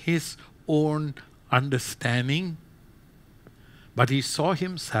from his own understanding, but he saw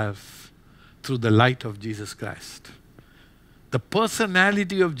himself through the light of Jesus Christ. The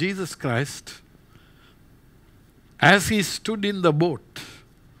personality of Jesus Christ, as he stood in the boat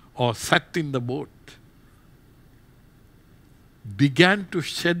or sat in the boat, began to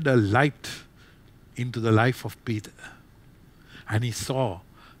shed a light into the life of Peter. And he saw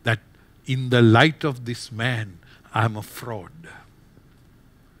that in the light of this man, I am a fraud.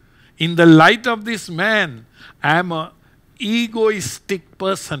 In the light of this man, I am an egoistic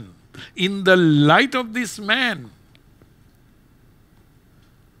person. In the light of this man,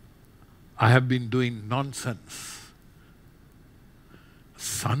 I have been doing nonsense.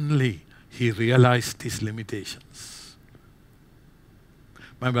 Suddenly, he realized his limitations.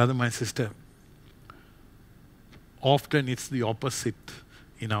 My brother, my sister, often it's the opposite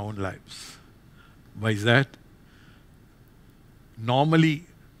in our own lives. Why is that? Normally,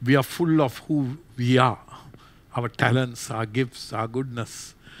 we are full of who we are, our talents, our gifts, our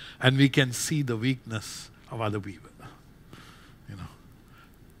goodness, and we can see the weakness of other people. You know,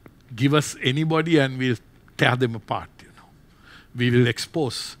 give us anybody and we'll tear them apart. You know, we will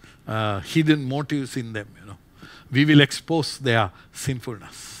expose hidden motives in them. You know, we will expose their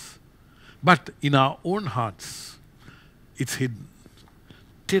sinfulness. But in our own hearts, it's hidden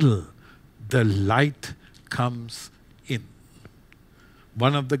till the light comes in.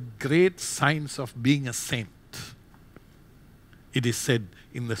 One of the great signs of being a saint, it is said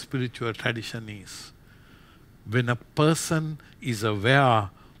in the spiritual tradition, is when a person is aware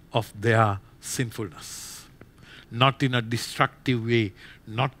of their sinfulness, not in a destructive way,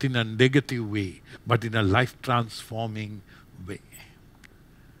 not in a negative way, but in a life-transforming way.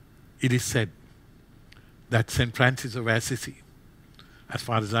 It is said that St. Francis of Assisi, as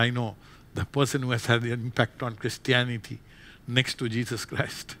far as I know, the person who has had an impact on Christianity next to Jesus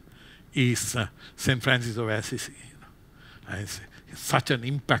Christ is St. Francis of Assisi. You know. And it's such an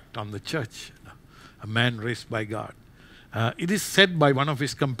impact on the church, you know, a man raised by God. It is said by one of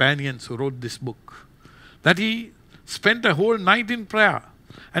his companions who wrote this book that he spent a whole night in prayer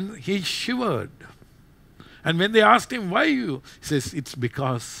and he shivered. And when they asked him, "Why you?" he says, "It's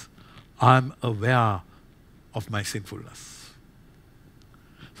because I'm aware of my sinfulness."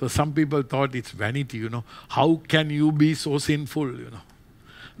 So some people thought it's vanity, you know. How can you be so sinful, you know?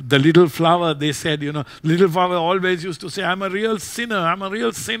 The little flower, they said, you know, little flower always used to say, "I'm a real sinner, I'm a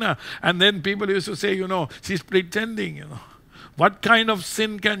real sinner." And then people used to say, you know, "She's pretending, you know. What kind of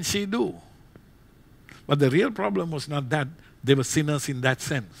sin can she do?" But the real problem was not that they were sinners in that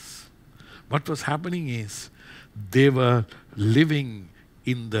sense. What was happening is they were living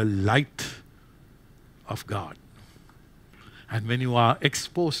in the light of God. And when you are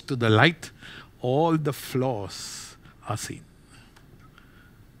exposed to the light, all the flaws are seen.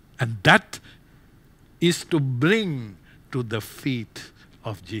 And that is to bring to the feet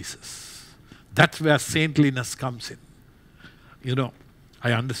of Jesus. That's where saintliness comes in. You know,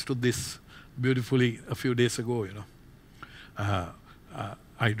 I understood this beautifully a few days ago, you know.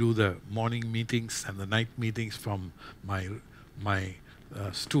 I do the morning meetings and the night meetings from my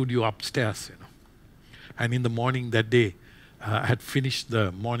studio upstairs, you know. And in the morning that day, I had finished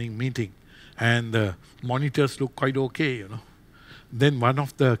the morning meeting and the monitors looked quite okay, you know. Then one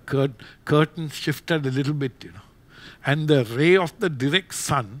of the curtains shifted a little bit, you know. And the ray of the direct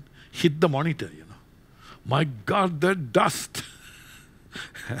sun hit the monitor, you know. My God, the dust.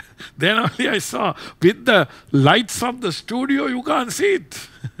 Then only I saw, with the lights of the studio, you can't see it.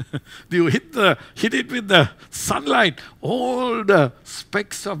 You hit it with the sunlight, all the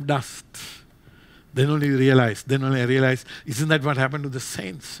specks of dust. Then only I realized, isn't that what happened to the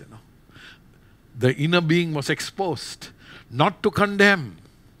saints, you know? The inner being was exposed, not to condemn,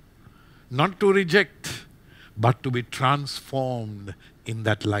 not to reject, but to be transformed in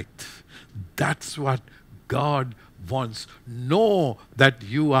that light. That's what God wants. Know that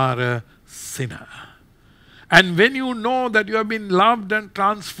you are a sinner. And when you know that you have been loved and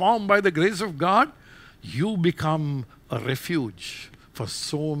transformed by the grace of God, you become a refuge for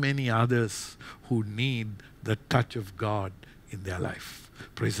so many others who need the touch of God in their life.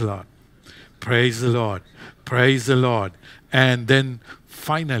 Praise the Lord. Praise the Lord. Praise the Lord. And then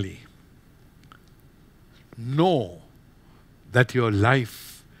finally, know that your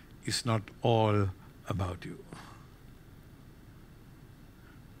life is not all about you.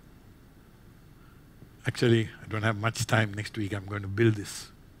 Actually, I don't have much time. Next week I'm going to build this.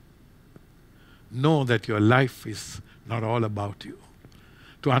 Know that your life is not all about you.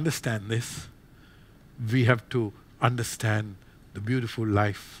 To understand this, we have to understand the beautiful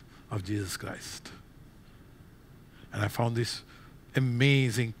life of Jesus Christ. And I found this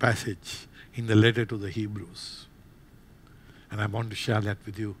amazing passage in the letter to the Hebrews. And I want to share that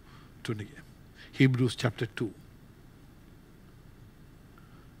with you today. Hebrews chapter 2,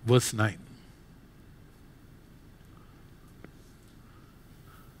 verse 9.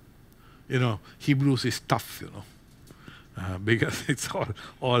 You know, Hebrews is tough, you know, because it's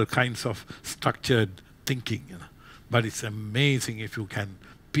all kinds of structured thinking, you know. But it's amazing if you can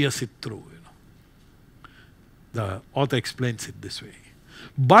pierce it through, you know. The author explains it this way.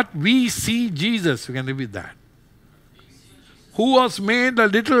 But we see Jesus, you can repeat that, who was made a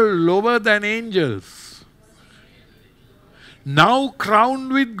little lower than angels, now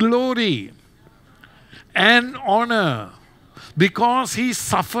crowned with glory and honor, because he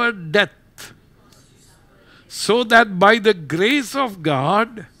suffered death, so that by the grace of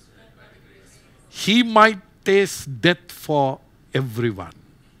God, he might taste death for everyone.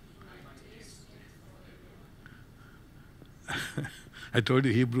 I told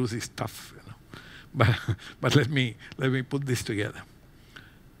you Hebrews is tough, you know. But let me put this together.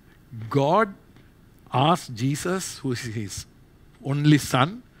 God asked Jesus, who is his only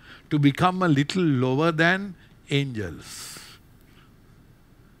son, to become a little lower than angels.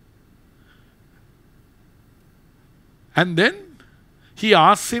 And then he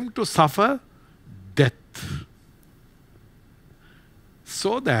asks him to suffer death,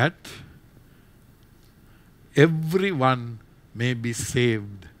 so that everyone may be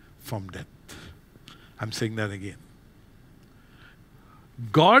saved from death. I'm saying that again.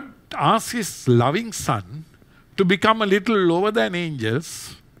 God asked his loving son to become a little lower than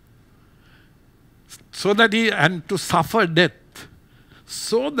angels, so that and to suffer death,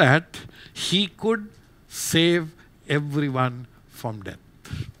 so that he could save everyone from death.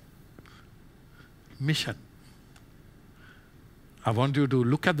 Mission. I want you to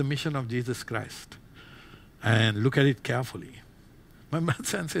look at the mission of Jesus Christ and look at it carefully. My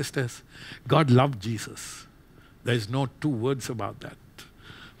brothers and sisters, God loved Jesus. There is no two words about that.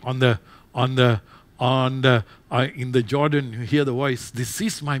 In the Jordan, you hear the voice, "This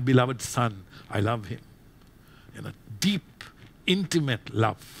is my beloved son, I love him." In a deep, intimate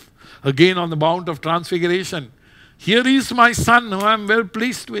love. Again on the Mount of Transfiguration, "Here is my son who I am well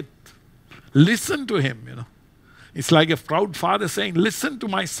pleased with. Listen to him," you know. It's like a proud father saying, "Listen to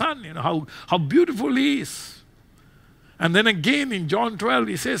my son, you know, how beautiful he is." And then again in John 12,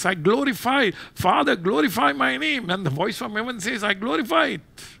 he says, "I glorify, Father, glorify my name." And the voice from heaven says, "I glorify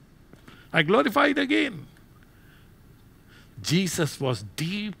it. I glorify it again." Jesus was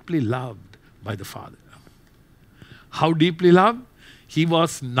deeply loved by the Father. How deeply loved? He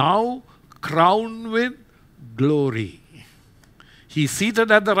was now crowned with glory. He's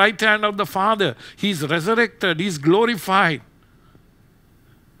seated at the right hand of the Father. He's resurrected. He's glorified.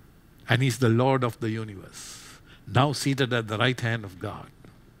 And he's the Lord of the universe, now seated at the right hand of God.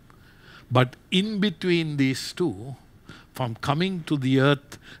 But in between these two, from coming to the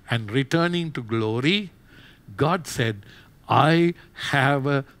earth and returning to glory, God said, "I have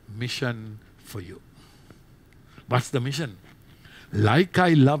a mission for you." What's the mission? "Like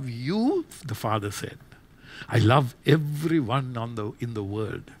I love you," the Father said, "I love everyone in the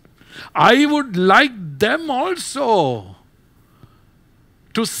world. I would like them also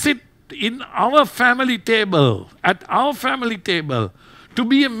to sit in our family table, at our family table, to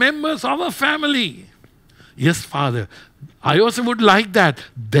be members of our family." Yes, Father. I also would like that.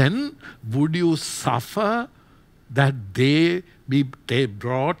 Then would you suffer that they be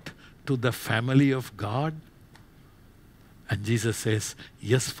brought to the family of God? And Jesus says,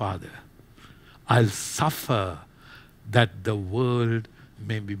 yes, Father. I'll suffer that the world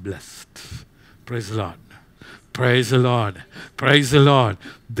may be blessed. Praise the Lord. Praise the Lord. Praise the Lord.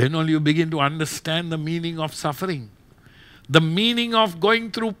 Then only you begin to understand the meaning of suffering. The meaning of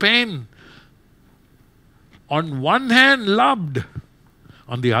going through pain. On one hand, loved.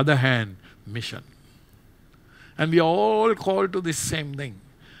 On the other hand, mission. And we are all called to this same thing.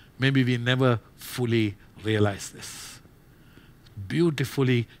 Maybe we never fully realize this.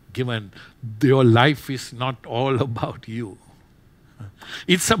 Beautifully given. Your life is not all about you.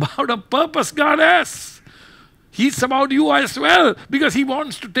 It's about a purpose God has. He's about you as well, because He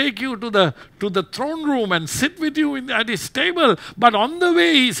wants to take you to the throne room and sit with you at His table. But on the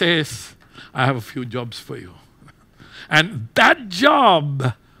way He says, I have a few jobs for you. And that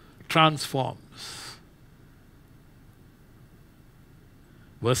job transforms.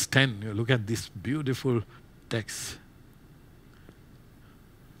 Verse 10, you look at this beautiful text.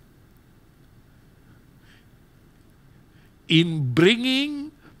 In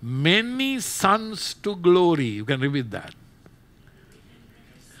bringing many sons to glory. You can repeat that.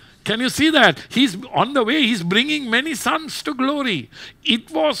 Can you see that? He's on the way, He's bringing many sons to glory. It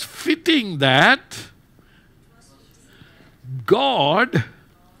was fitting that God,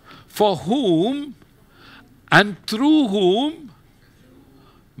 for whom and through whom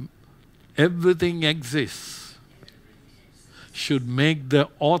everything exists, should make the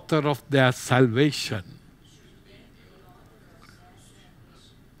author of their salvation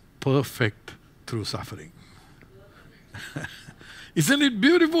perfect through suffering. Isn't it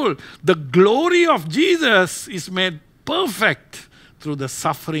beautiful? The glory of Jesus is made perfect through the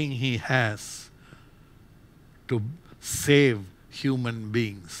suffering He has to save human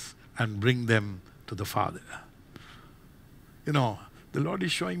beings and bring them to the Father. You know, the Lord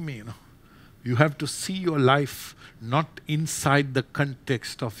is showing me, you have to see your life not inside the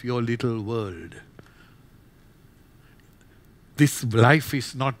context of your little world. This life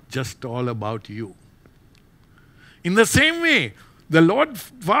is not just all about you. In the same way, the Lord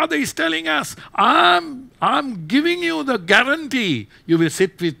Father is telling us, I'm giving you the guarantee you will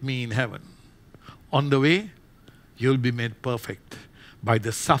sit with me in heaven. On the way, you'll be made perfect by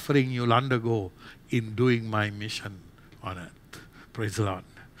the suffering you'll undergo in doing my mission on earth. Praise the Lord.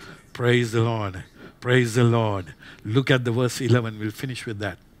 Praise the Lord. Praise the Lord. Look at the verse 11. We'll finish with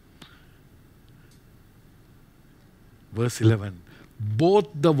that. Verse 11. Both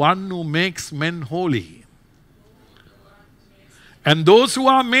the one who makes men holy and those who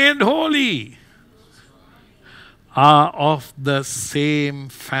are made holy are of the same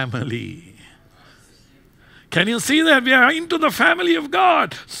family. Can you see that? We are into the family of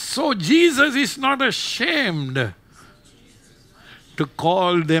God. So Jesus is not ashamed to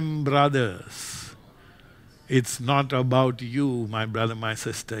call them brothers. It's not about you, my brother, my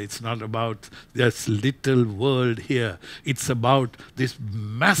sister. It's not about this little world here. It's about this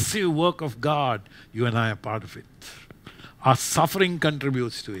massive work of God. You and I are part of it. Our suffering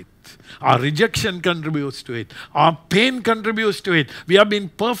contributes to it. Our rejection contributes to it. Our pain contributes to it. We have been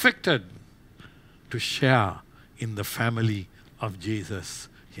perfected to share in the family of Jesus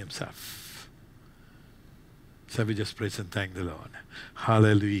Himself. So we just praise and thank the Lord.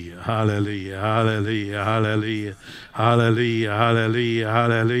 Hallelujah, hallelujah, hallelujah, hallelujah, hallelujah, hallelujah,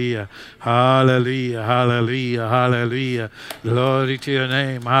 hallelujah, hallelujah, hallelujah, hallelujah. Glory to your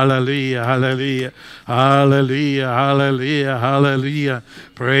name. Hallelujah, hallelujah, hallelujah, hallelujah, hallelujah.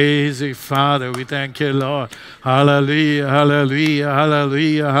 Praise you, Father. We thank you, Lord. Hallelujah, hallelujah,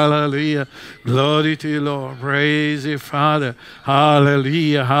 hallelujah, hallelujah. Glory to you, Lord. Praise you, Father.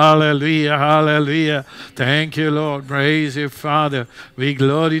 Hallelujah, hallelujah, hallelujah. Thank you, Lord. Praise you, Father. We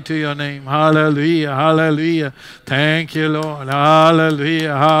glory to your name. Hallelujah, hallelujah. Thank you, Lord.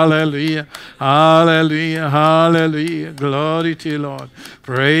 Hallelujah, hallelujah, hallelujah, hallelujah. Glory to you, Lord.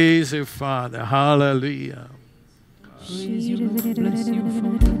 Praise you, Father. Hallelujah. Praise you, Lord. Bless you,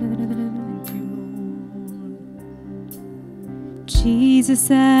 Father. Thank you, Lord.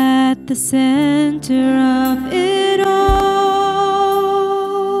 Jesus at the center of it all.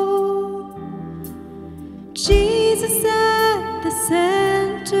 Jesus at the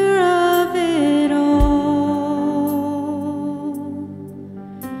center of it all.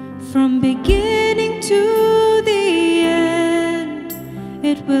 From beginning to the end,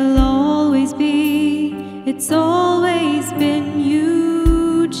 it will always be, it's always been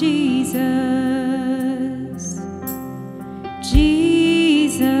you, Jesus.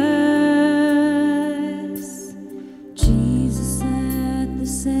 Jesus.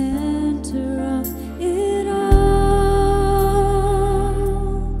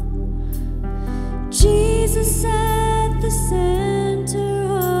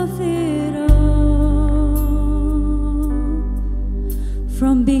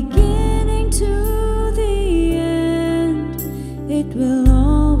 From beginning to the end, it will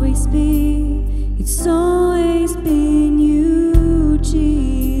always be, it's always been you,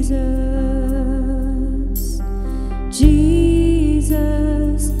 Jesus.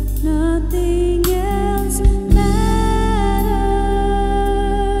 Jesus, nothing else matters.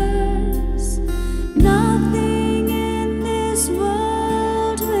 Nothing in this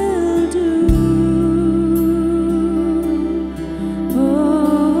world will do.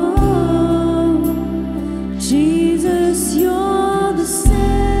 Oh, Jesus, you're the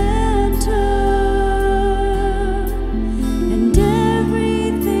center, and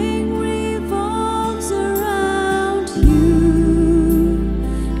everything revolves around you.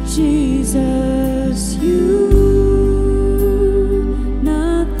 Jesus, you.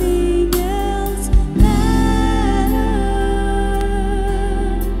 Nothing else matters.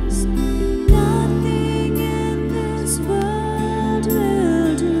 Nothing in this world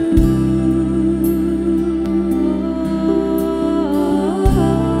will do.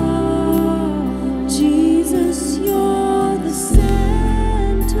 Jesus, you're the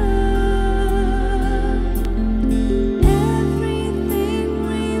center. Everything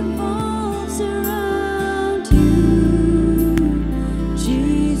revolves around you.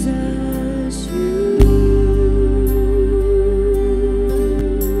 Jesus, you.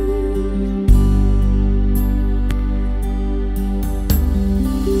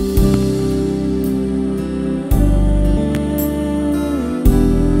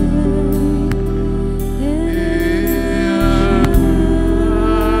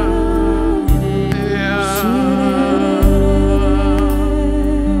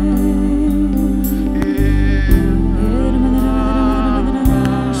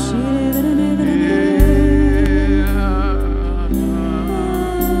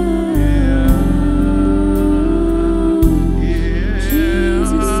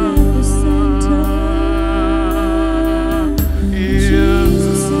 Jesus at the center.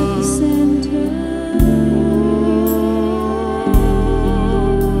 Jesus at the center.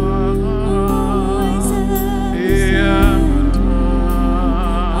 Always at the center.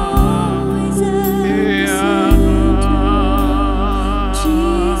 Always at the center.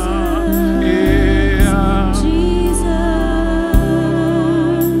 Jesus, Jesus,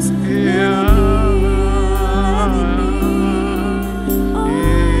 let it be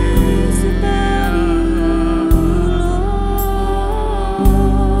always about you, Lord.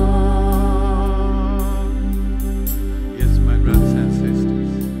 Yes, my brothers and sisters.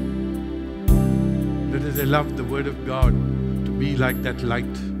 Let us allow the Word of God to be like that light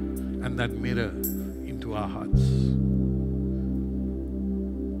and that mirror into our hearts.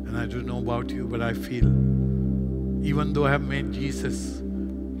 And I don't know about you, but I feel, even though I have made Jesus,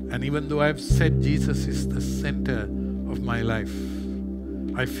 and even though I have said Jesus is the center of my life,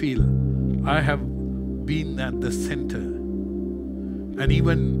 I feel I have been at the center. And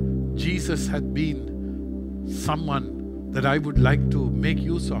even Jesus had been someone that I would like to make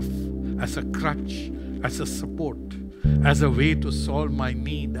use of as a crutch, as a support, as a way to solve my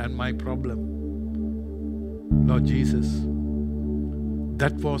need and my problem. Lord Jesus,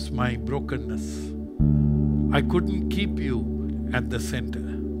 that was my brokenness. I couldn't keep you at the center.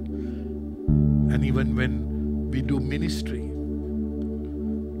 And even when we do ministry,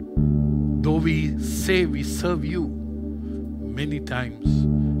 though we say we serve you, many times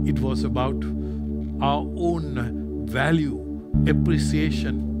it was about our own value,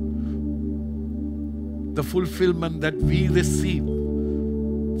 appreciation, the fulfillment that we receive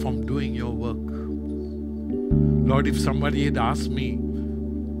from doing your work. Lord, if somebody had asked me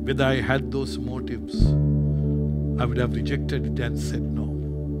whether I had those motives, I would have rejected it and said no.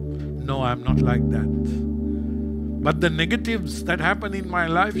 No, I'm not like that. But the negatives that happen in my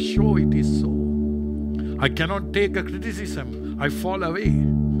life show it is so. I cannot take a criticism. I fall away.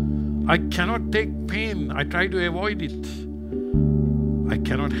 I cannot take pain. I try to avoid it. I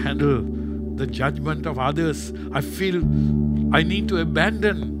cannot handle the judgment of others. I feel I need to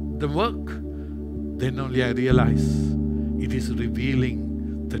abandon the work. Then only I realize it is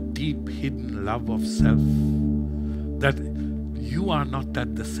revealing the deep hidden love of self. That you are not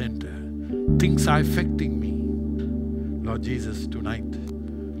at the center. Things are affecting me. Lord Jesus, tonight,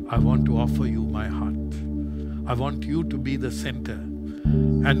 I want to offer you my heart. I want you to be the center.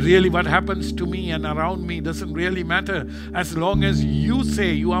 And really what happens to me and around me doesn't really matter as long as you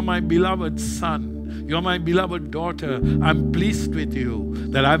say you are my beloved son, you are my beloved daughter. I'm pleased with you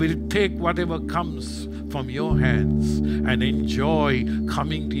that I will take whatever comes from your hands and enjoy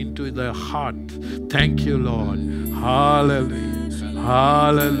coming into the heart. Thank you, Lord. Hallelujah.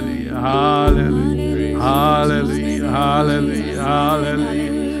 Hallelujah. Hallelujah. Hallelujah, hallelujah,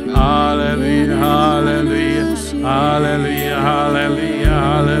 hallelujah, hallelujah, hallelujah, hallelujah, hallelujah,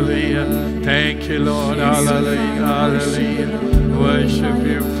 hallelujah. Thank you, Lord, hallelujah, hallelujah. Worship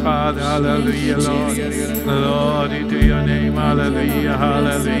you, Father, hallelujah, Lord. Glory to your name, hallelujah,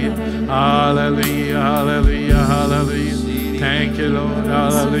 hallelujah, hallelujah, hallelujah, hallelujah. Thank you, Lord,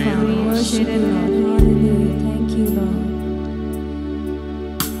 hallelujah. Worship you, Lord. Hallelujah. Thank you, Lord.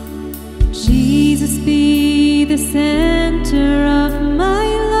 Jesus, be the center of my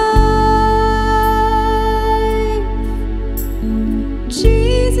life.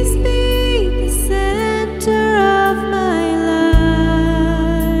 Jesus, be the center of my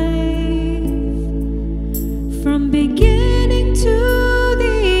life. From beginning to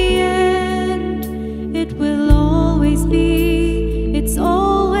the end, it will always be, it's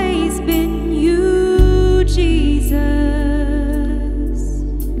always been you, Jesus.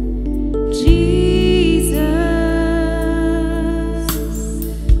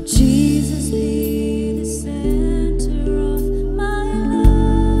 Jesus, Jesus, be the center of my life.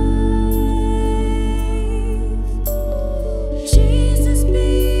 Jesus,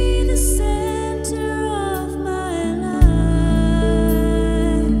 be the center of my life.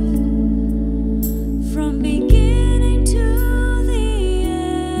 From beginning to the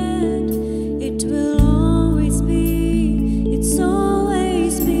end, it will always be, it's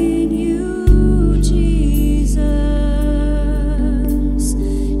always been you, Jesus.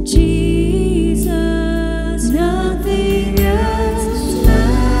 Jesus, nothing else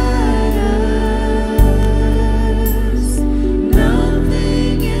matters.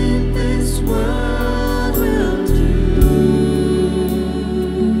 Nothing in this world will do.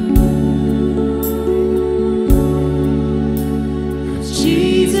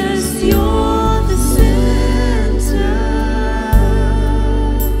 Jesus, you're the center.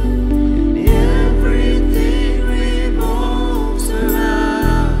 Everything revolves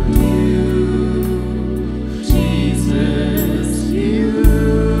around you. Jesus, you.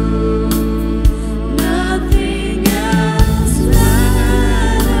 Nothing else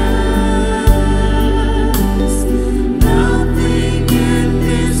matters. Nothing in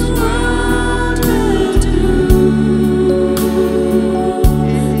this world will do.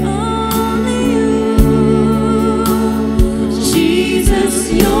 Only you. Jesus,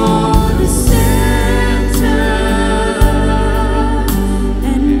 you're the center.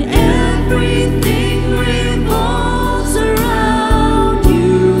 And everything revolves around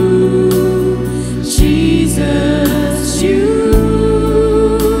you. Jesus, you.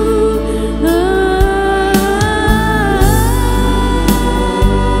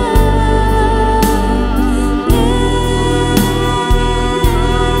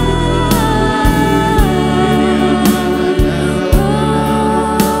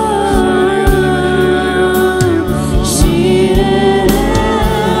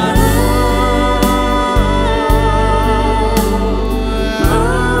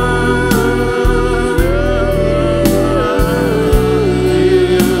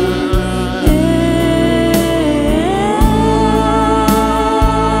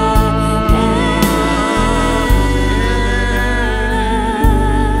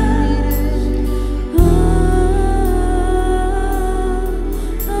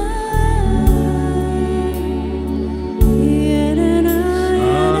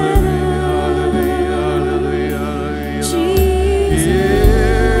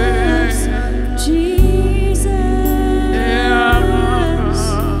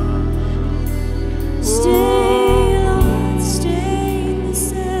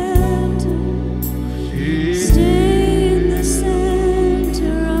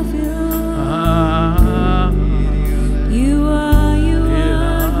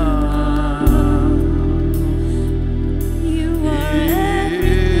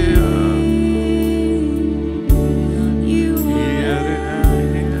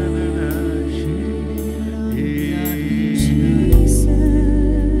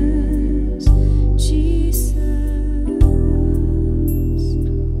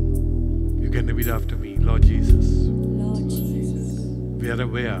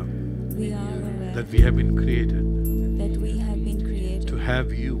 aware we are aware that we have been created that we have been created to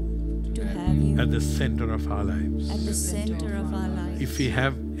have you to have you at the center of our lives. at the center of our lives. If we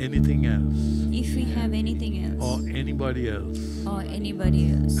have anything else If we have anything else or anybody else or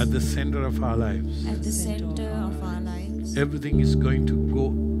anybody else at the center of our lives, at the center of our lives, everything is going to go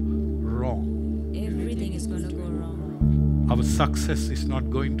wrong. everything is going to go wrong. Our success is not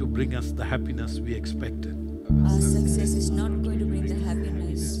going to bring us the happiness we expected. Our success is not going to bring the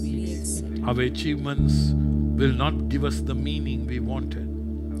happiness we expect. Our achievements will not give us the meaning we wanted.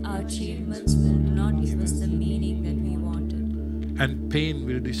 Our achievements will not give us the meaning that we wanted. And pain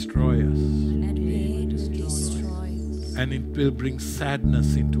will destroy us. And pain will destroy us. And it will bring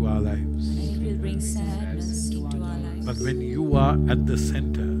sadness into our lives. And it will bring sadness into our lives. But when you are at the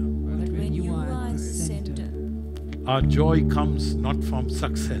center, But when you are at the center, our joy comes not from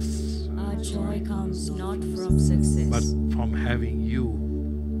success, our joy comes not from success, but from having you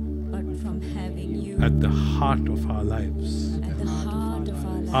but from having you at the heart of our lives. at the heart of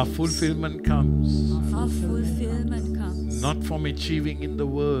our lives. Our fulfillment comes Our fulfillment comes not from achieving in the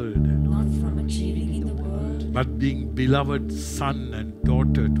world, not from achieving in the world, but being beloved son and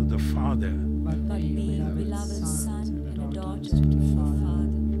daughter to the Father. but being a beloved son and a daughter to the Father.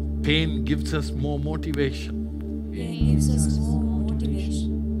 Pain gives us more motivation. Pain gives us more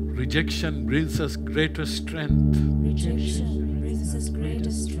motivation. Rejection brings us greater strength. Rejection brings us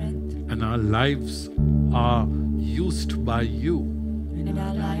greater strength. And our lives are used by you And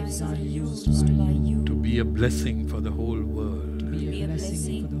our lives are used by you to be a blessing for the whole world. to be a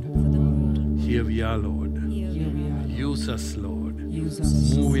blessing for the world. Here we are, Lord. Here we are. Use us, Lord. Use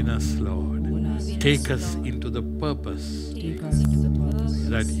us. Move in us, Lord. Move in Take us, us Lord. into the purpose Take us into the purpose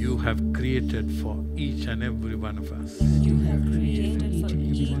that you have created for each and every one of us. you have created for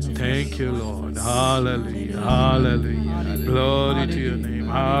each and Thank you, every Lord. one of us. Hallelujah. Hallelujah. Glory to your name.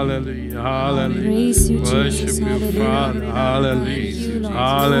 Hallelujah. Hallelujah. Praise you, Worship Jesus. you, Hallelujah. Father. Thank you, Hallelujah. Lord.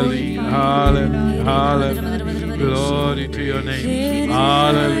 Hallelujah. Hallelujah. Hallelujah. Glory to your name.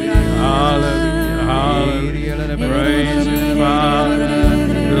 Hallelujah. Hallelujah. Hallelujah. Praise you, Father.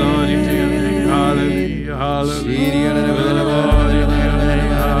 Glory to your name. Hallelujah. Hallelujah. Glory to your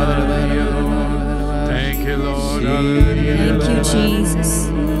name. Hallelujah, Lord. Thank you, Lord. Hallelujah. Thank you, Lord. Jesus.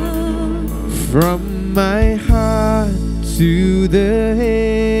 From my heart to the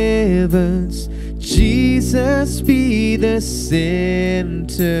heavens, Jesus be the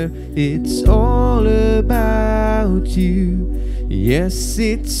center. It's all about you. Yes,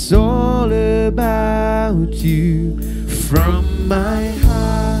 it's all about you. From my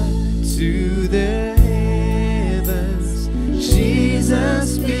heart to the heavens,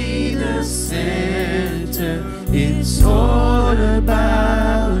 Jesus be the center. It's all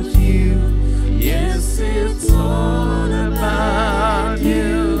about you. Yes, it's all about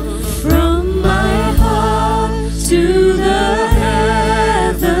you. From my heart to the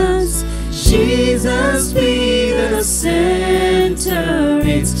heavens, Jesus be the center.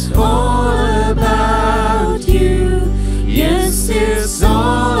 It's all about you. Yes, it's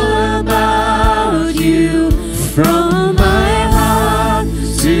all about you. From my heart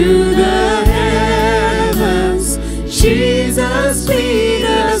to the heavens, Jesus be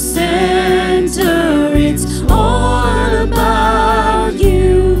the center. It's all about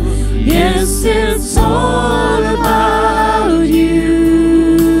you. Yes, it's all about you.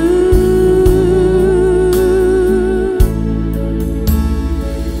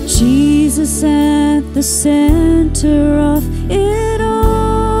 Jesus at the center of it all.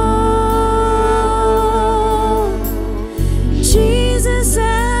 Jesus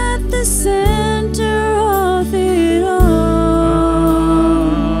at the center of it all.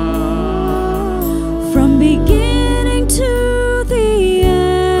 From beginning to the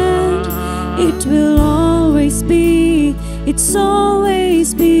end, it will always be, it's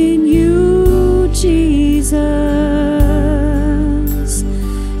always been you, Jesus.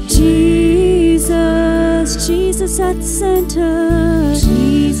 Jesus, Jesus at the center.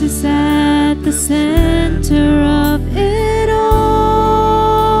 Jesus at the center of it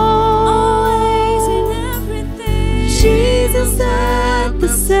all. Always in everything. Jesus at the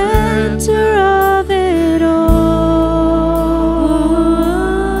center of it all.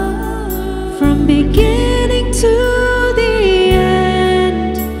 From beginning to the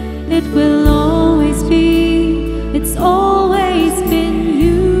end, it will always be, it's always been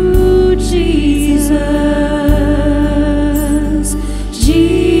you, Jesus.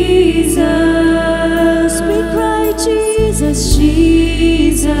 Jesus, we cry, Jesus,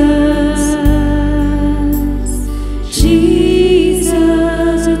 Jesus.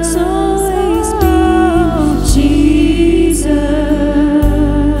 Jesus, it's always been Jesus.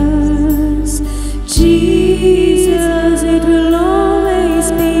 Jesus, it will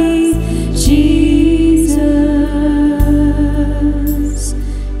always be Jesus.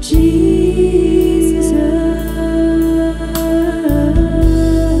 Jesus.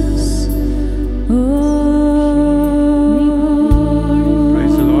 Oh.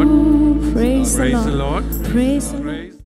 Praise the Lord. Praise the Praise the Lord. Lord. Praise the